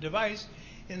him or the device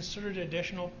inserted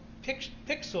additional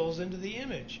pixels into the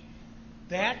image.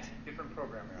 That different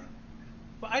program, Your Honor.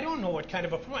 Well, I don't know what kind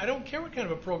of a program. I don't care what kind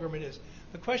of a program it is.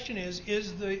 The question is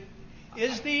the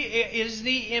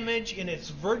image in its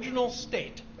virginal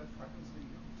state?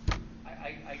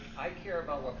 I care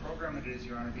about what program it is,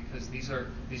 Your Honor, because these are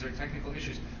technical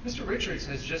issues. Mr. Richards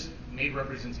has just made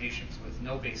representations with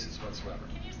no basis whatsoever.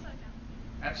 Can you slow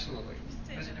down? Absolutely.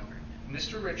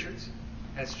 Mr. Richards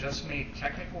has just made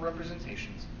technical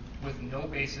representations with no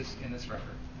basis in this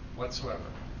record whatsoever.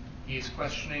 He is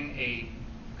questioning a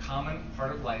common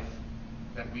part of life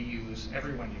that we use,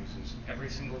 everyone uses, every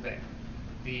single day.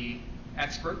 The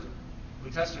expert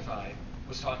who testified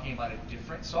was talking about a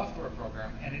different software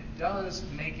program, and it does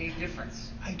make a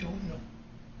difference. I don't know.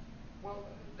 Well,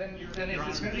 then if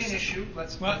there's going to be an issue,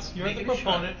 let's you're make the it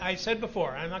proponent. I said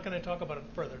before, I'm not going to talk about it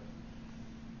further.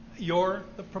 You're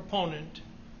the proponent,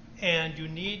 and you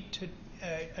need to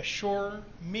assure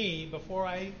me before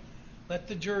I let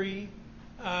the jury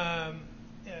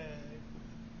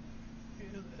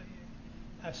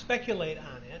speculate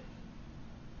on it,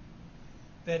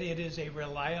 that it is a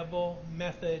reliable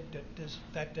method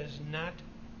that does not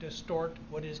distort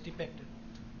what is depicted.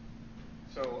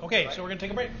 So okay, so we're going to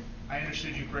take a break. I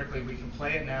understood you correctly. We can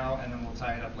play it now, and then we'll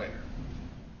tie it up later.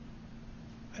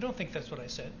 I don't think that's what I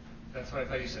said. That's what I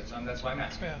thought you said, so that's why I'm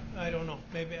asking. Yeah, I don't know.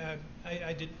 Maybe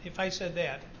I did. If I said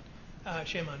that,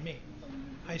 shame on me.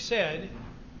 I said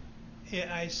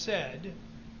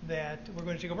that we're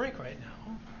going to take a break right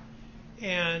now.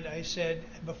 And I said,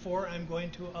 before I'm going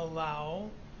to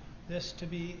allow this to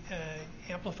be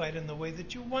amplified in the way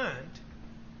that you want,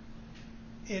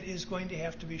 it is going to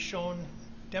have to be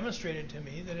demonstrated to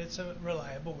me that it's a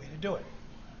reliable way to do it.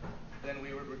 Then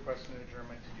we would request an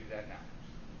adjournment to do that now.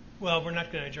 Well, we're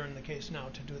not going to adjourn the case now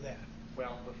to do that.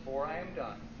 Well, before I am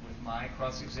done with my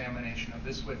cross-examination of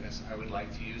this witness, I would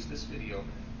like to use this video,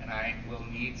 and I will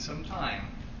need some time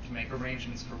to make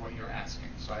arrangements for what you're asking.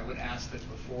 So I would ask that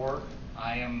before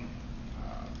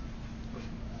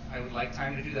I would like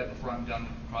time to do that before I'm done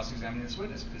cross-examining this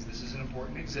witness, because this is an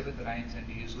important exhibit that I intend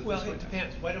to use with this witness. Well, it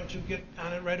depends. Why don't you get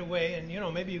on it right away, and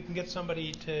maybe you can get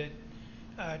somebody to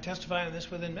testify on this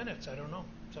within minutes. I don't know.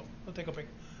 So we'll take a break.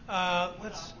 What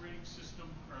operating system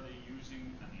are they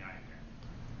using on the iPad?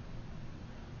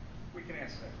 We can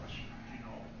answer that question. Do you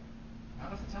know?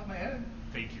 Not off the top of my head.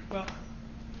 Thank you. Well,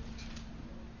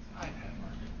 iPad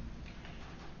market.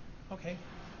 Okay.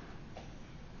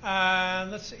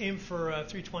 Let's aim for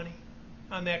 3:20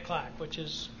 on that clock, which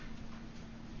is.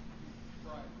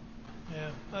 Right.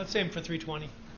 Yeah. Let's aim for 3:20.